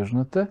част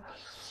южната,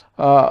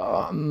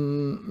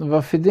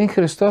 в един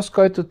Христос,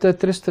 който те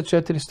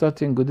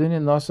 300-400 години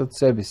носят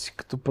себе си,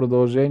 като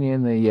продължение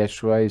на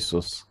Йешуа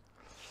Исус.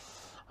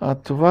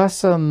 Това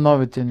са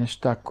новите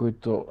неща,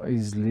 които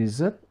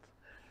излизат.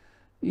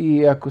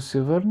 И ако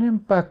се върнем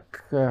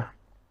пак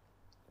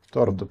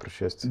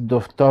до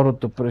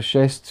Второто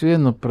пришествие,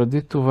 но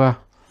преди това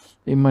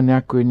има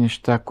някои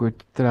неща,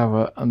 които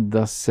трябва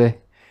да се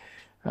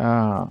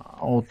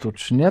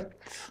уточнят.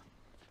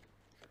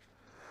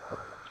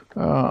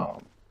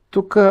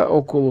 Тук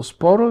около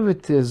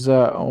споровете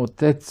за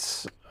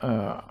Отец,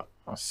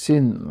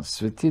 Син,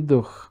 Свети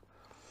Дух,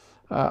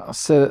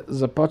 се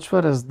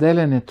започва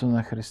разделянето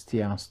на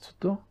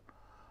християнството.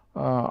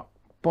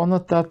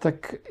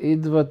 По-нататък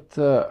идват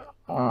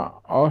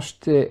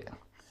още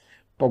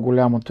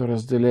по-голямото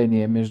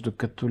разделение между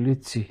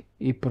католици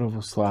и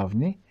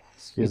православни,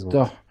 и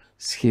то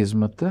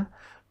схизмата,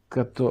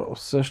 като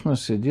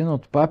всъщност един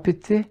от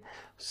папите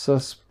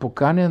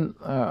поканен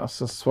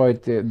със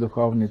своите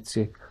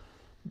духовници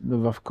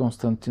в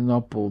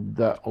Константинопол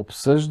да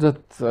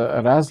обсъждат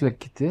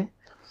разликите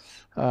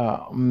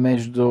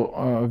между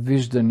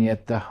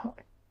вижданията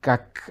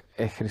как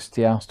е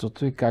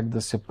християнството и как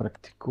да се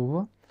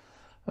практикува,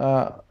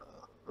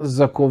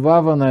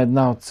 заковава на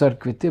една от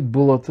църквите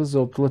булата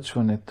за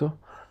отлъчването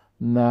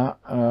на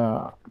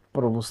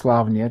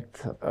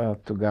православният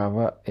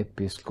тогава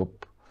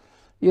епископ.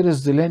 И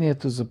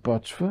разделението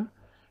започва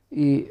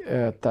и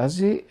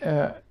тази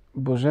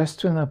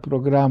божествена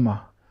програма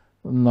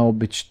на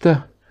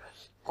обичта,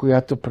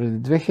 която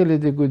преди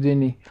 2000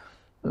 години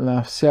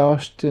все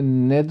още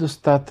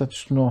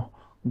недостатъчно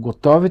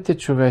готовите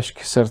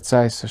човешки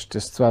сърца и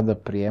същества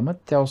да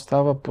приемат, тя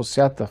остава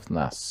посята в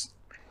нас.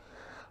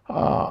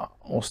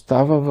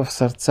 Остава в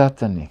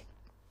сърцата ни.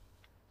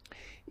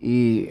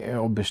 И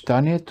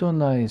обещанието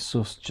на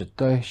Исус, че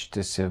Той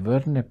ще се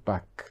върне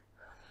пак,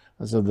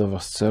 за да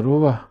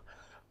възцарува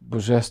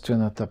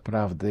божествената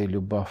правда и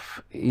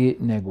любов и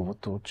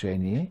Неговото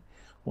учение,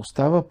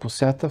 остава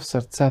посята в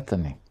сърцата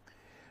ни.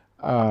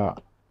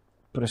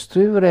 През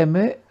това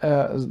време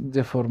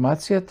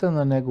деформацията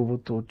на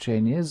Неговото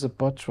учение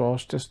започва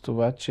още с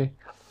това, че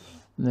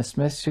не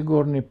сме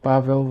сигурни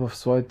Павел в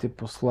своите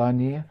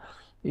послания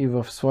и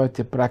в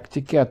своите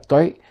практики, а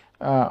той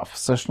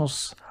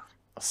всъщност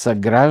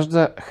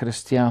съгражда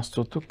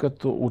християнството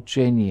като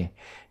учение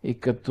и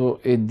като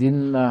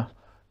един,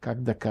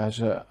 как да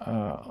кажа,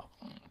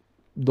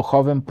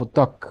 духовен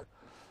поток.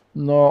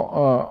 Но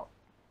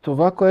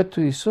това,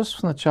 което Исус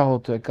в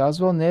началото е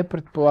казвал, не е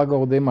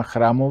предполагал да има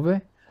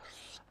храмове,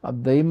 а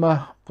да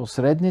има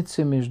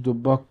посредници между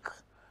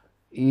Бог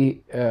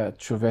и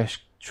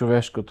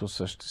човешкото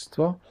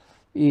същество.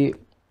 И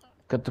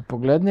като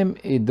погледнем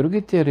и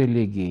другите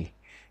религии,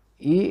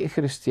 и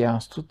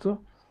християнството,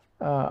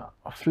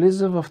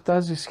 влиза в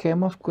тази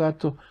схема, в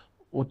която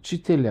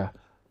учителя,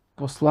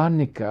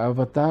 посланника,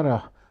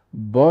 аватара,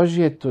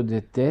 Божието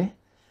дете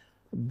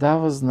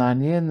дава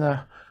знание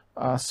на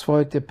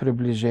своите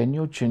приближени,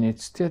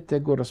 учениците, те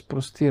го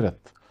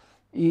разпростират.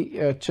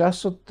 И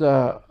част от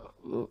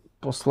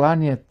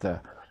посланията,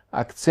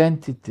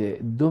 акцентите,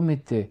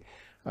 думите,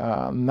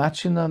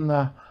 начина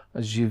на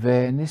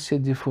живеене се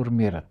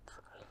деформират.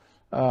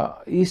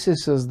 И се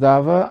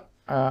създава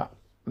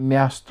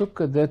място,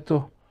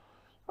 където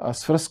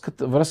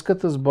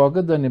връзката с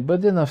Бога да не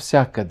бъде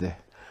навсякъде.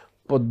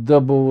 Под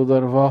дъбово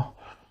дърво,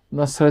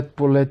 насред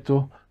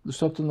полето,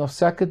 защото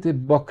навсякъде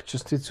Бог,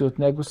 частици от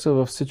Него са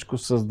във всичко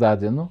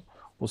създадено,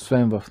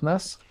 освен в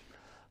нас.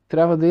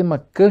 Трябва да има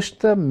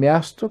къща,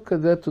 място,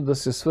 където да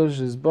се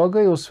свърже с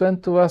Бога и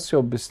освен това се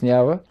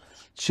обяснява,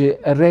 че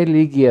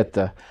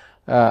религията,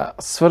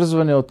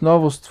 свързване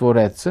отново с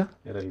Твореца,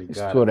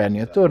 с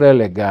творението,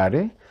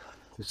 релегари,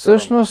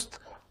 всъщност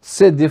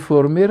се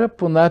деформира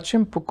по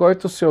начин, по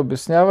който се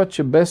обяснява,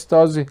 че без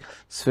този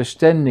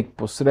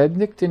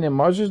свещеник-посредник ти не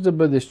можеш да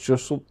бъдеш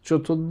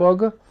чут от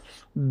Бога,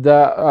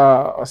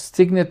 да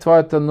стигне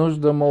твоята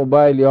нужда,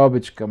 молба или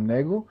обич към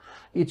Него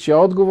и че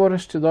отговорът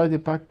ще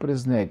дойде пак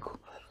през Него.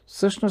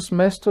 Всъщност,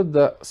 вместо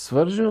да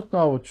свърже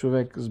отново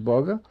човек с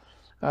Бога,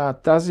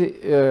 тази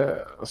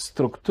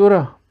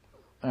структура,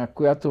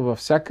 която във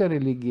всяка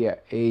религия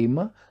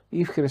има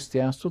и в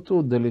християнството,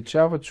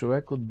 отдалечава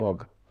човек от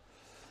Бога.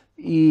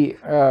 И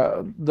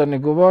да не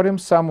говорим,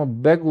 само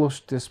бегло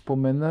ще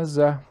спомена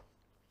за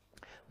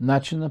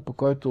начина, по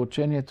който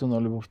учението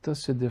на любовта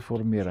се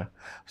деформира.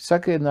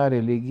 Всяка една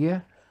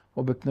религия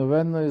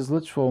обикновено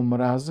излъчва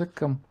омраза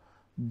към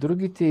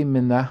другите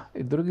имена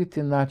и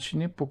другите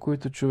начини, по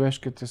които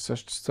човешките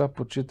същества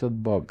почитат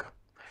Бога.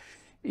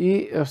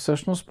 И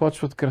всъщност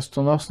почват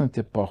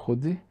кръстоносните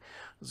походи,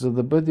 за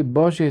да бъде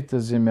Божията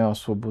земя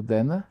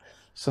освободена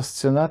с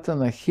цената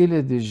на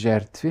хиляди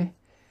жертви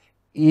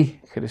и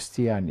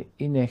християни,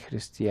 и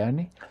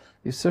нехристияни.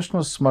 И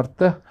всъщност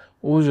смъртта,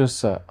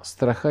 ужаса,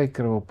 страха и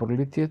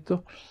кръвопролитието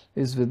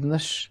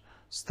изведнъж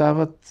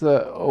стават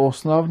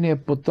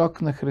основния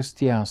поток на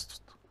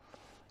християнството.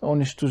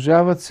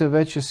 Унищожават се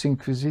вече с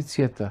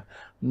инквизицията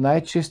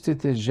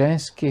най-чистите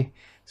женски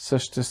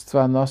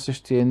същества,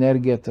 носещи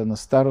енергията на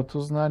старото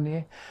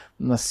знание,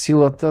 на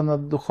силата на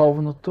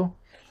духовното.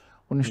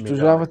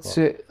 Унищожават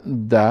се,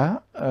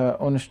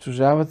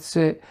 унищожават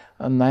се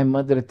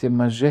най-мъдрите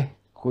мъже,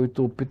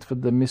 които опитват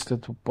да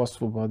мислят по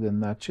по-свободен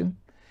начин.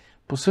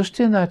 По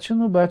същия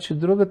начин обаче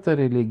другата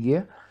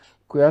религия,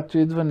 която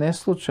идва не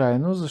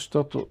случайно,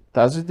 защото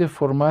тази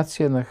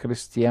деформация на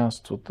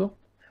християнството,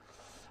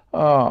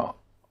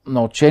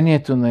 на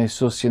учението на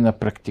Исус и на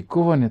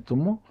практикуването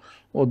му,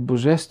 от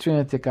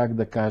божествените, как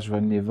да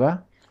кажа, нива,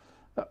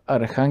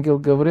 Архангел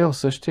Гавриил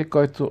същия,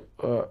 който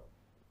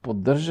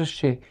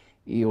поддържаше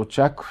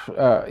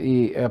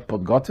и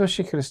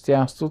подготвяше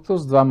християнството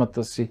с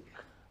двамата си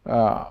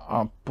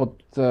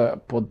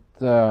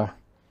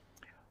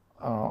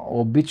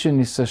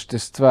обичани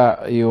същества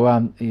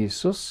Йоан и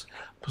Исус,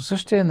 по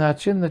същия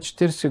начин на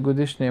 40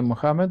 годишния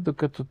Мохамед,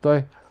 докато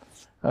той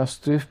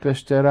стои в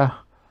пещера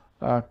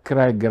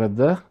край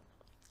града,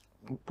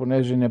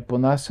 понеже не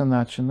понася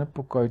начина,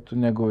 по който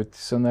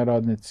неговите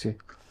сънародници,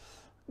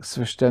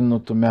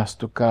 свещеното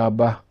място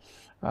Кааба,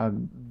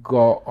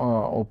 го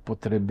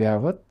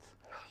употребяват,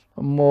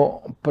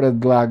 му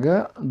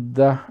предлага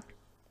да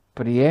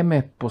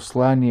приеме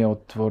послание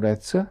от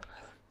Твореца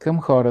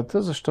към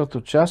хората,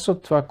 защото част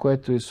от това,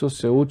 което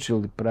Исус е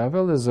учил и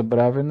правил, е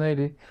забравена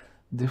или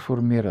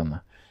деформирана.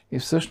 И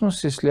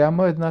всъщност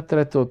исляма,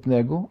 1/3 от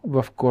него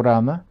в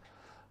Корана,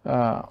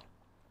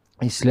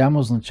 ислям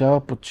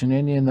означава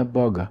подчинение на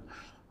Бога.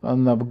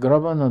 На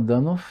гроба на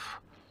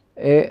Дънов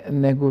е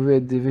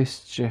неговия девиз,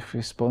 че в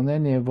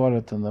изпълнение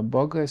волята на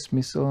Бога е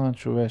смисъл на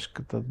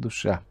човешката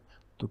душа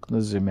тук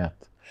на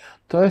земята.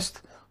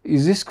 Тоест,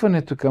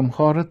 изискването към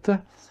хората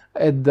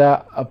е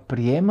да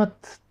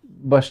приемат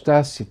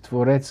баща си,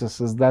 Твореца,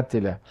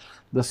 Създателя,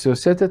 да се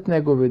усетят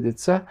негови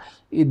деца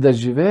и да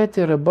живеят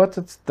и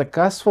работят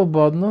така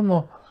свободно,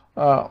 но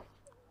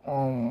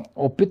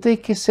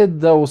опитайки се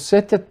да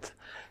усетят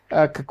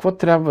какво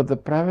трябва да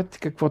правят,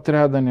 какво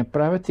трябва да не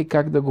правят и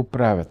как да го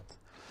правят.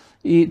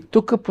 И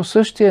тук по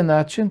същия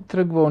начин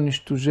тръгва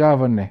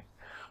унищожаване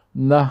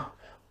на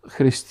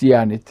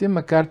християните,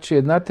 макар че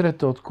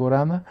 1/3 от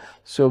Корана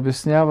се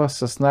обяснява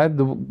с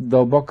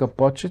най-дълбока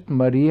почет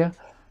Мария,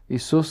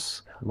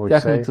 Исус,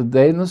 тяхната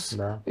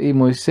дейност и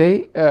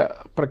Мойсей,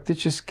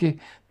 практически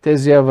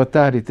тези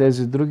аватари,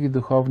 тези други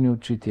духовни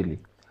учители.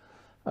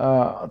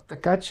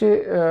 Така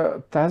че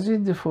тази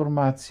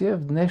деформация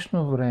в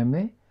днешно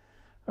време,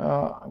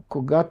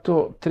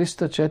 когато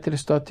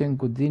 300-400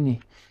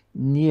 години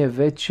ние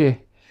вече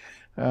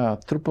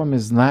трупаме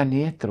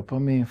знание,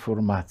 трупаме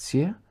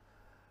информация,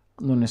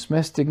 но не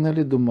сме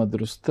стигнали до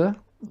мъдростта,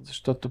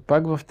 защото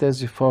пак в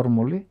тези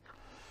формули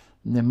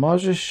не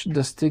можеш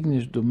да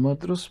стигнеш до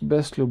мъдрост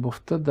без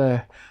любовта да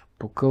е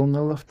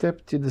покълнала в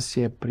теб, ти да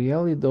си я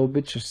приел и да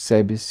обичаш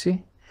себе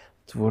си,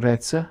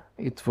 Твореца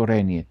и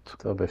творението.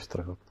 Това беше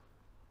страхотно.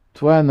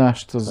 Това е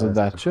нашата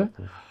задача.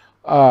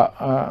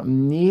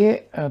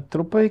 Ние,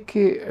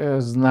 трупайки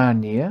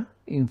знания,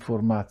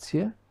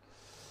 информация,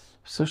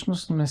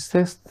 всъщност не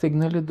сте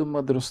стигнали до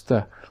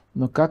мъдростта.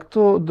 Но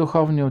както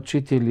духовни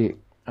учители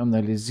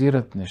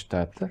анализират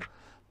нещата,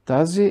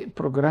 тази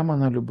програма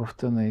на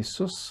любовта на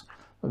Исус,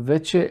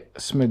 вече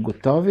сме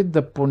готови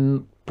да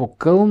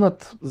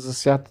покълнат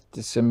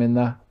засятите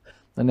семена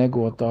на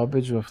Неговата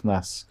обич в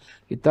нас.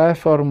 И тая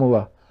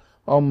формула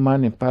Ом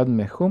Мани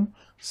Падме Хум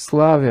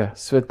славя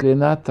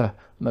светлината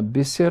на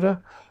бисера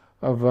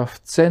в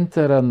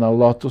центъра на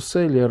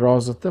лотоса или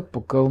розата,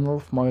 покълнал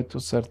в моето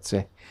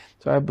сърце.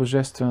 Това е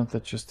божествената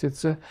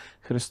частица,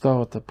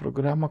 Христовата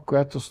програма,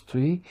 която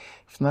стои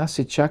в нас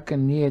и чака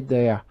ние да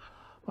я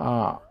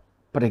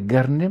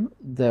прегърнем,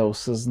 да я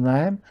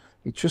осъзнаем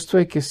и,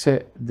 чувствайки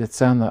се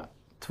деца на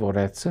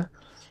Твореца,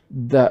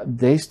 да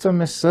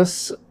действаме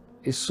с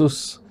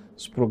Исус,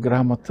 с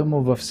програмата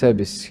му в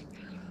себе си.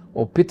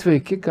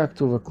 Опитвайки,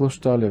 както Ваклу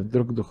Штолев,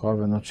 друг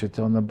духовен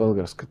учител на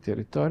българска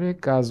територия,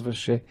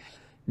 казваше: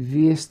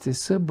 вие сте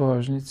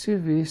събожници,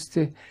 вие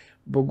сте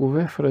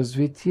богове в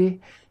развитие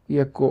и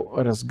ако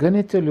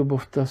разгънете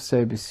любовта в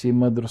себе си и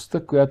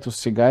мъдростта, която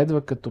сега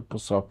идва като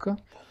посока,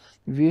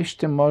 вие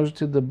ще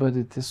можете да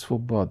бъдете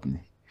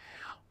свободни.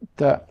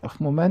 В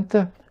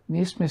момента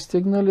ние сме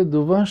стигнали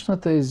до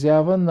външната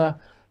изява на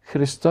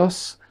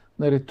Христос,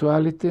 на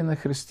ритуалите и на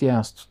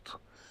християнството.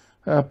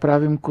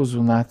 Правим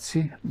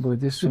козунаци,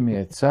 бойдисваме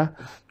яйца,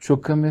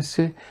 чукаме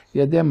се,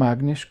 ядем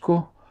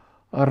агнешко,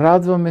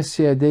 радваме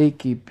се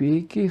ядейки и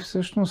пийки и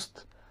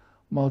всъщност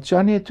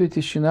мълчанието и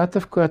тишината,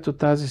 в която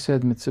тази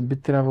седмица би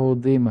трябвало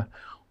да има.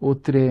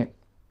 Утре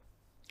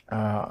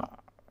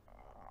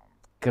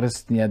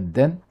кръстният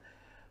ден,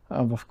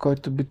 в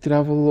който би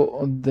трябвало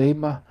да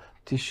има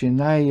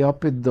тишина и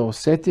опит да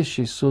усетиш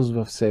Исус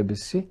в себе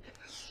си,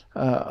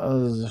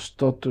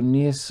 защото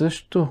ние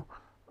също,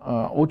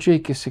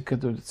 учейки се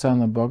като деца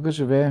на Бога,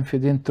 живеем в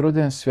един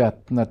труден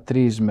свят на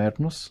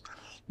триизмерност,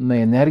 на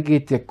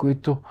енергиите,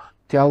 които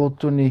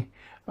тялото ни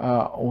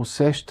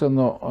усеща,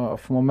 но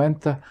в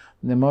момента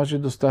не може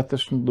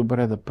достатъчно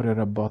добре да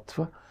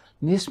преработва.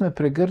 Ние сме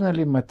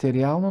прегърнали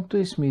материалното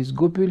и сме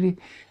изгубили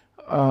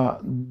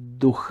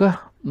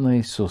духа на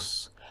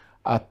Исус.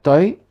 А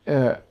Той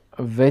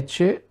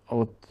вече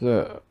от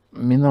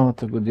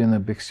миналата година,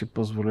 бих си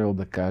позволил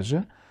да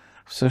кажа,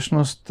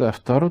 всъщност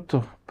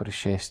Второто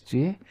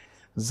пришествие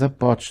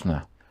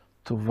започна.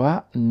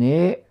 Това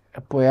не е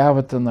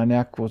появата на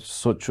някакво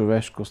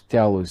човешко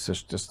тяло и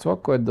същество,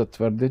 което да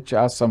твърди, че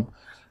аз съм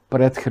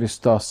пред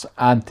Христос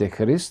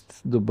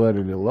антихрист, добър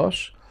или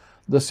лош,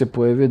 да се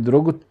появи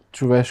друго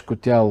човешко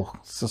тяло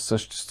със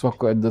същество,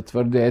 което да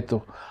твърди: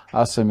 ето,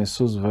 аз съм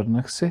Исус,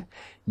 върнах се.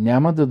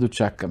 Няма да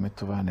дочакаме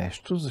това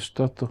нещо,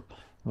 защото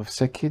във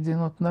всеки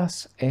един от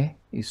нас е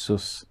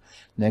Исус.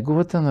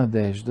 Неговата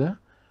надежда,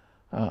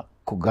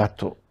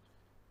 когато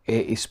е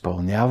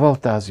изпълнявал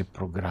тази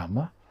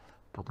програма,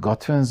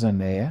 подготвен за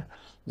нея,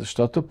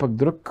 защото пък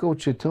друг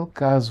учител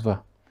казва: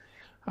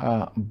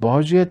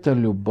 Божията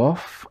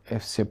любов е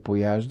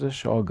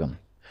всепояждащ огън.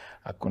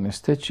 Ако не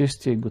сте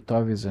чисти и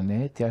готови за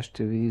нея, тя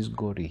ще ви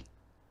изгори.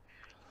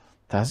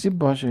 Тази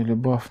Божия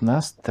любов в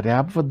нас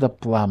трябва да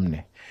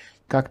пламне.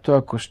 Както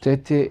ако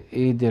щете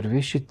и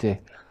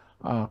дервишите,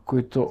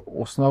 които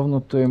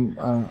основното им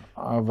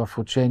в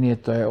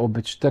учението е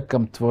обичта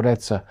към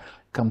Твореца,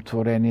 към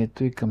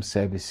творението и към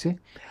себе си,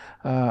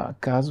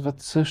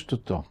 казват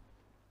същото,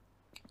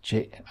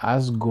 че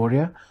аз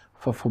горя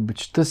в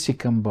обичта си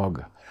към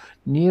Бога.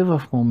 Ние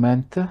в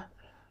момента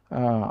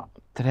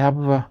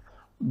трябва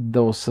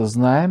да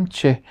осъзнаем,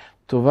 че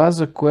това,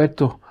 за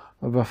което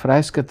в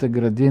райската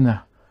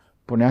градина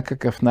по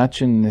някакъв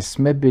начин не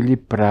сме били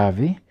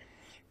прави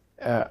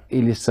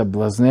или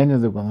съблазнени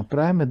да го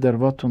направим, е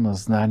дървото на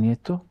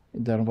знанието и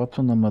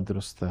дървото на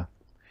мъдростта,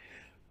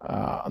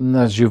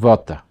 на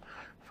живота.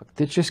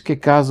 Фактически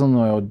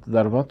казано е: от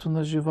дървото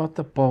на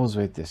живота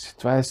ползвайте се.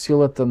 Това е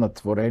силата на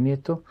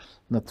творението,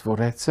 на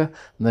Твореца,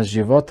 на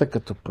живота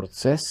като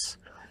процес.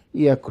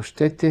 И ако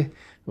щете,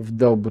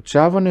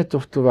 вдълбочаването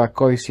в това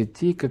кой си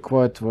ти,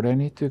 какво е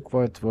творението и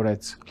какво е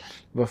Твореца.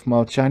 В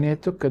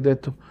мълчанието,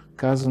 където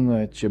казано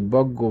е, че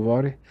Бог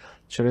говори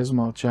чрез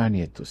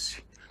мълчанието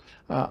си.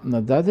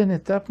 На даден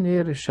етап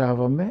ние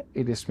решаваме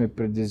или сме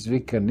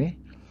предизвикани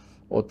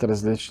от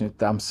различни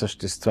там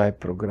същества и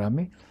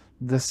програми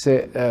да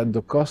се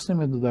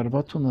докоснем до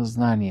дървото на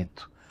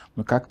знанието.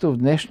 Но както в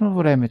днешно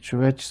време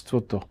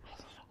човечеството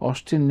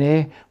още не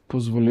е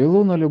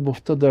позволило на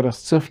любовта да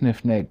разцъфне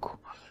в него,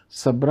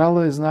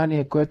 събрало е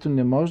знание, което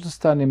не може да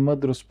стане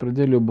мъдрост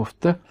преди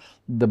любовта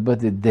да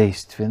бъде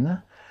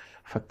действена,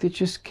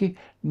 фактически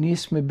ние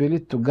сме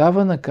били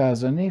тогава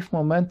наказани и в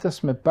момента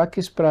сме пак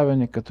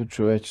изправени като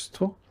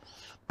човечество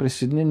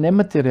през едни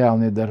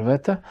нематериални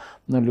дървета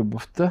на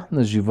любовта,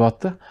 на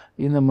живота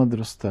и на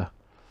мъдростта.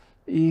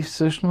 И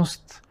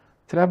всъщност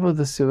трябва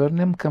да се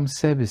върнем към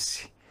себе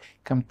си.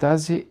 към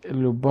тази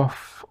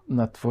любов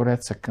на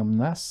Твореца към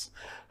нас,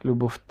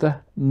 любовта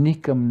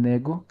ни към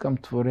Него, към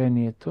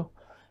творението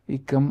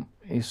и към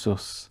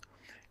Исус.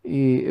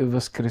 И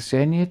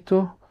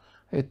възкресението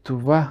е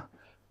това,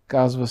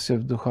 казва се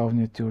в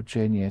духовните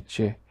учения,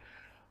 че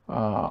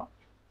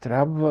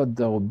трябва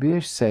да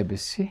убиеш себе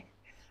си,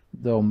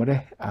 да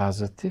умре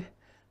аза ти,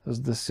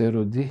 за да се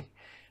роди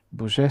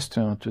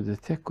божественото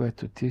дете,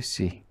 което ти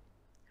си.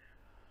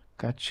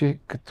 Така че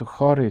като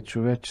хора и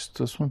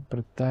човечество сме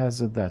пред тая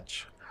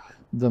задача.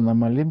 Да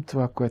намалим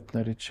това, което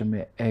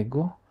наричаме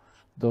его,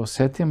 да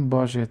усетим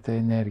Божията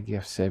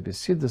енергия в себе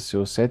си, да се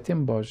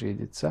усетим Божии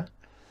деца,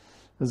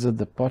 за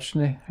да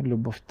почне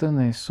любовта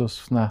на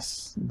Исус в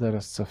нас да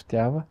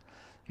разцъфтява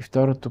и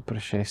второто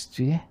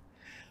пришествие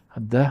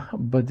да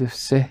бъде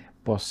все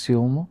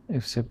по-силно и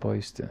все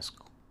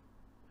по-истинско.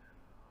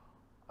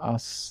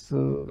 Аз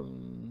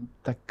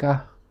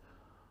така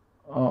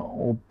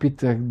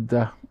опитах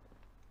да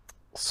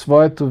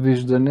своето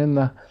виждане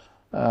на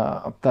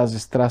тази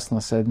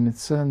страстна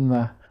седмица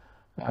на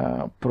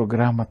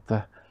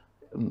програмата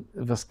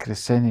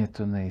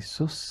Възкресението на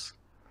Исус,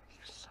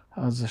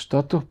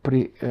 защото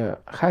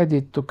хайде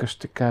и тук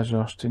ще кажа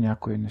още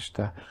някои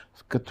неща.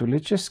 В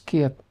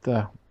католическият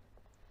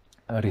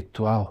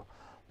ритуал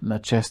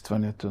на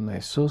честването на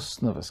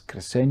Исус, на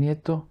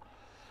Възкресението,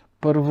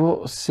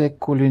 първо се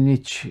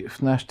коленичи.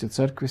 В нашите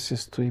църкви се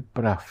стои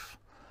прав.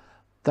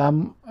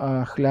 Там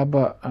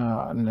хляба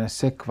не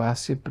се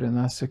кваси, при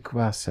нас е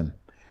квасен.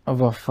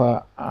 В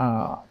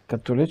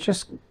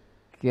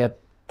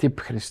католическият тип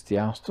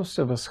християнство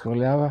се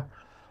възхвалява,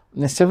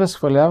 не се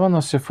възхвалява,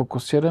 но се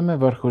фокусираме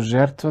върху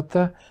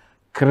жертвата,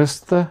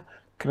 кръста,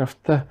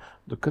 кръвта.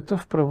 Докато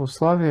в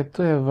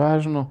православието е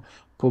важно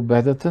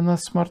победата на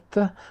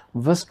смъртта,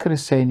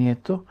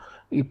 възкресението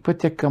и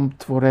пътя към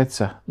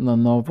Твореца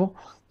наново,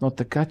 но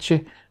така,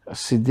 че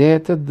с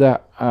идеята да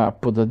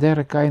подаде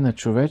ръка и на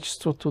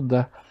човечеството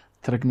да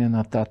тръгне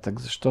нататък.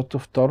 Защото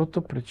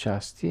второто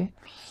причастие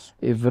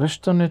е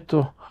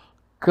връщането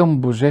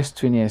към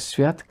Божествения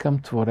свят, към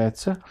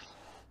Твореца,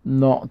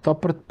 но то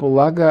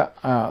предполага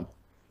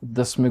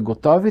да сме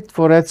готови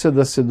Твореца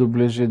да се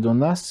доближи до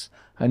нас,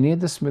 а ние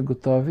да сме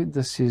готови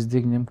да се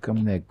издигнем към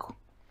Него.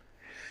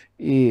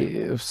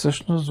 И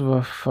всъщност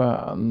в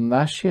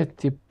нашия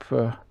тип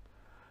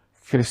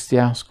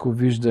християнско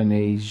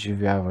виждане и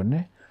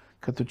изживяване,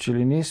 като че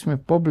ли ние сме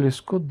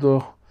по-близко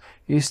до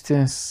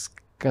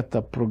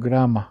истинската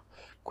програма,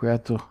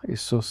 която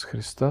Исус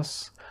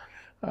Христос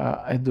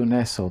е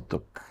донесъл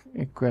тук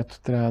и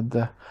която трябва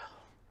да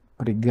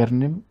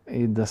пригърнем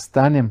и да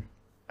станем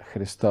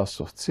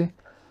христосовци,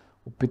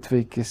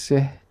 опитвайки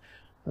се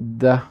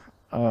да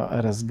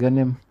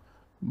разгънем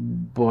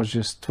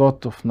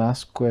божеството в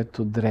нас,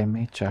 което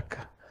дреме и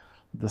чака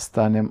да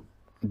станем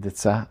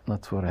деца на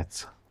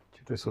Твореца.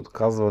 Чрез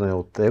отказване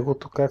от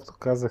егото, както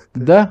казахте?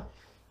 Да.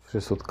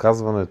 Чрез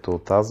отказването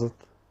от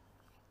азът?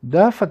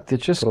 Да,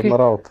 фактически. Трудна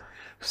работа.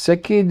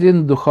 Всеки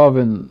един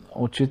духовен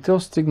учител,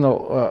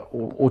 стигнал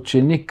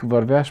ученик,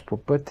 вървящ по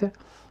пътя,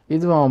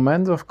 идва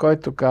момент, в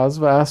който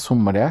казва: аз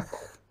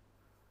умрях,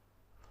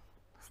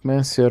 в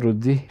мен се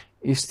роди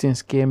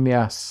истинския ми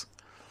аз.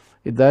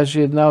 И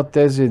даже една от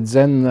тези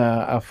дзен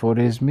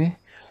афоризми: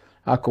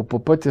 ако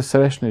по пътя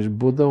срещнеш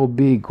Буда,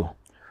 убий го.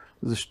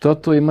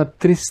 Защото има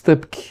 3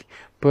 стъпки.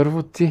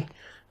 Първо, ти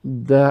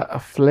да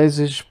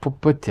влезеш по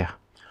пътя.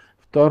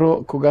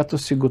 Второ, когато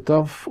си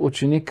готов,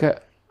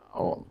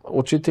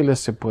 учителя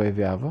се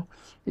появява.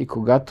 И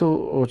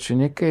когато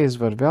ученика е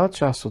извървял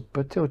част от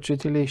пътя,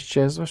 учителя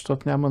изчезва,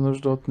 защото няма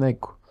нужда от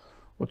него.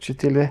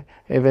 Учителя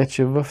е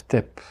вече в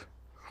теб.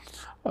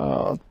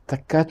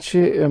 Така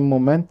че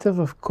момента,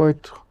 в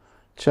който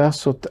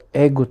част от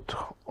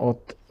егото,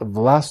 от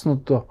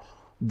властното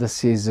да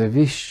се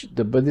изявиш,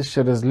 да бъдеш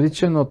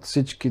различен от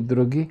всички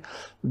други,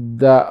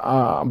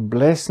 да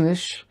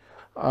блеснеш,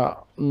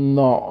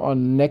 но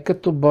не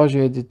като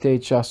Божие дете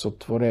и част от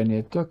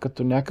творението, а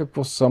като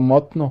някакво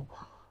самотно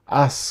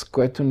аз,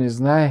 което не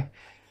знае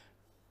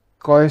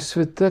кой е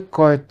света,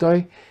 кой е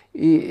той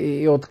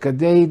и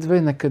откъде идва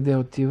и на къде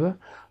отива.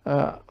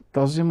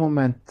 Този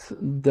момент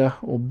да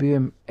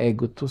убием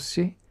егото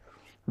си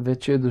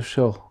вече е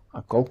дошъл.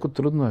 А колко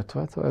трудно е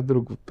това е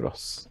друг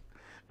въпрос.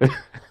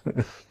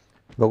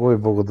 Много ви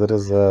благодаря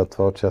за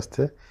това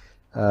участие.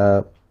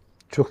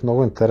 Чух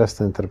много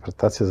интересна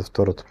интерпретация за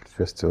второто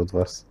пришествие от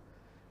вас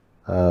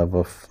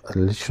в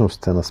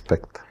личностен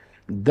аспект.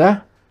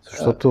 Да.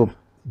 Защото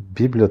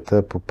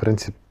Библията, по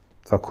принцип,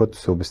 това, което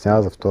се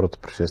обяснява за второто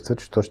пришествие,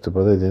 че то ще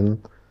бъде един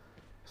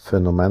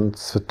феномен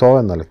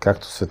световен, нали?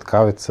 Както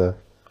светкавица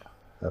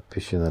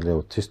пише, нали,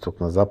 от изток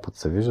на запад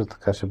се вижда,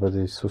 така ще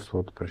бъде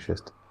Исусовото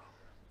пришествие.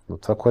 Но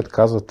това, което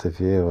казвате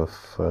вие в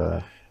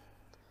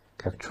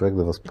как човек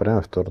да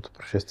възприеме второто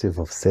пришествие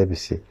в себе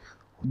си,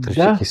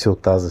 отричайки се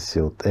от аза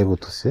си, от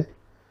егото си,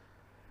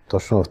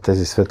 точно в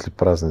тези светли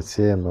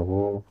празници е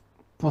много...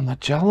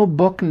 Поначало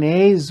Бог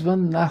не е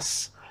извън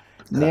нас.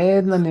 Да. Не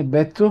е на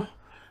небето.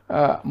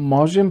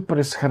 Можем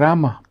през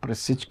храма, през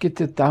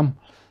всичките там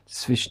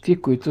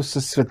свещи, които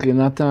са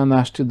светлината на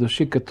нашите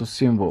души като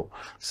символ.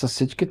 С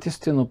всичките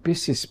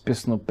стенописи, с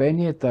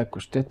песнопенията, ако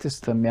щете,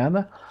 с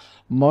тъмяна,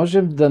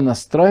 можем да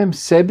настроим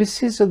себе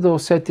си, за да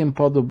усетим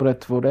по-добре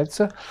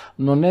Твореца,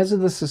 но не за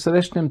да се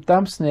срещнем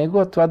там с Него,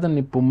 а това да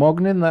ни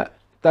помогне на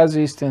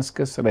тази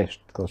истинска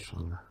среща. Точно,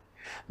 да.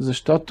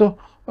 Защото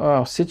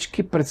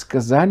всички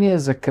предсказания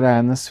за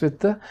края на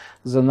света,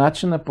 за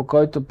начина по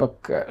който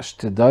пък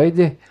ще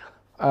дойде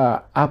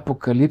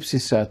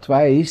апокалипсиса, а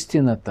това е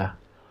истината,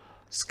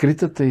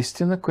 скритата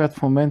истина, която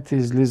в момента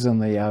излиза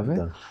наяве.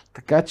 Да.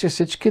 Така че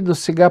всички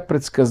досега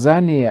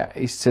предсказания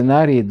и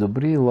сценарии,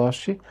 добри и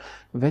лоши,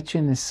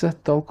 вече не са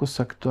толкова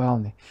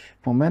актуални.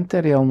 В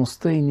момента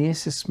реалността и ние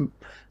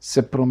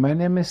се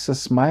променяме с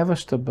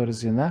смайваща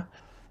бързина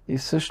и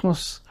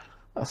всъщност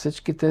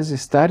всички тези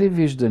стари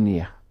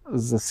виждания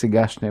за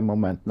сегашния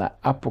момент на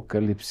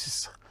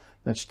апокалипсиса,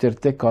 на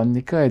четирите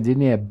конника,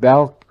 един е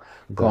бял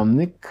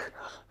конник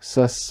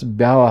с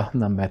бяла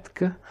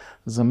наметка.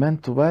 За мен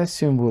това е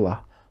символа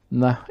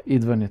на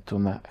идването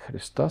на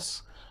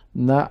Христос,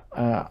 на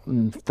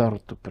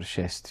Второто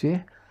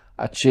пришествие.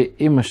 А че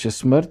имаше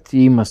смърт и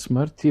има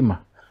смърт, има.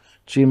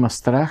 Че има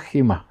страх,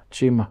 има.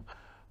 Че има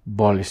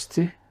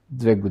болести,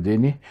 2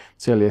 години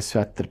целият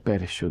свят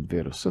трепереше от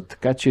вируса.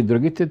 Така че и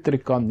другите три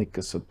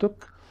конника са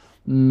тук,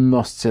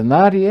 но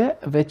сценария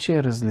вече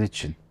е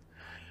различен.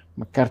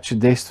 Макар че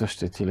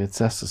действащите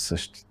лица са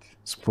същите,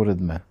 според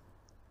мен.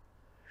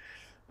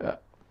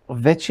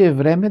 Вече е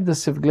време да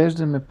се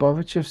вглеждаме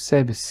повече в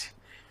себе си.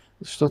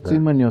 Защото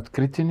има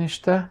неоткрити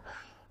неща,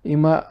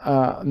 има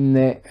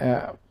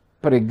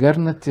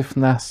прегърнати в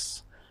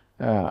нас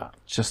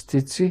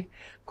частици,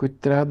 които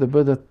трябва да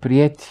бъдат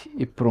приети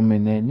и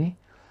променени.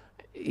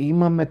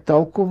 Имаме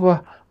толкова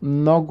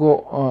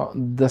много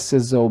да се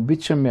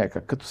заобичаме,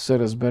 като се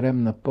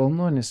разберем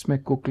напълно, а не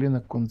сме кукли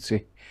на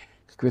конци,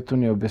 каквито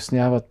ни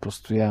обясняват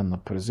постоянно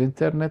през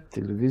интернет,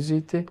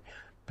 телевизиите,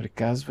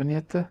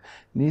 приказванията.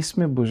 Ние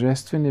сме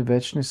божествени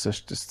вечни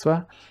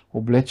същества,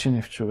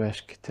 облечени в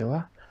човешки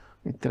тела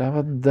и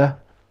трябва да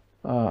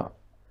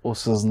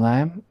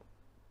осъзнаем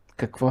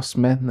какво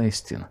сме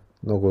наистина.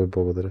 Много ви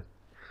благодаря.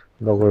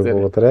 Много ви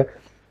благодаря.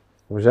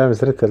 Уважаеми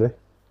зрители,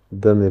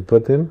 да не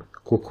бъдем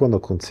кукла на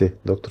конци.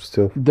 Доктор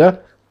Стоилов.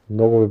 Да.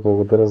 Много ви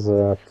благодаря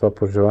за това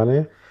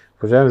пожелание.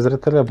 Уважаеми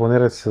зрители,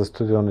 абонирайте се за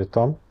Студио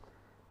Нитон,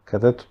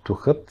 където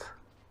духът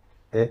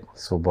е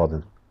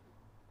свободен.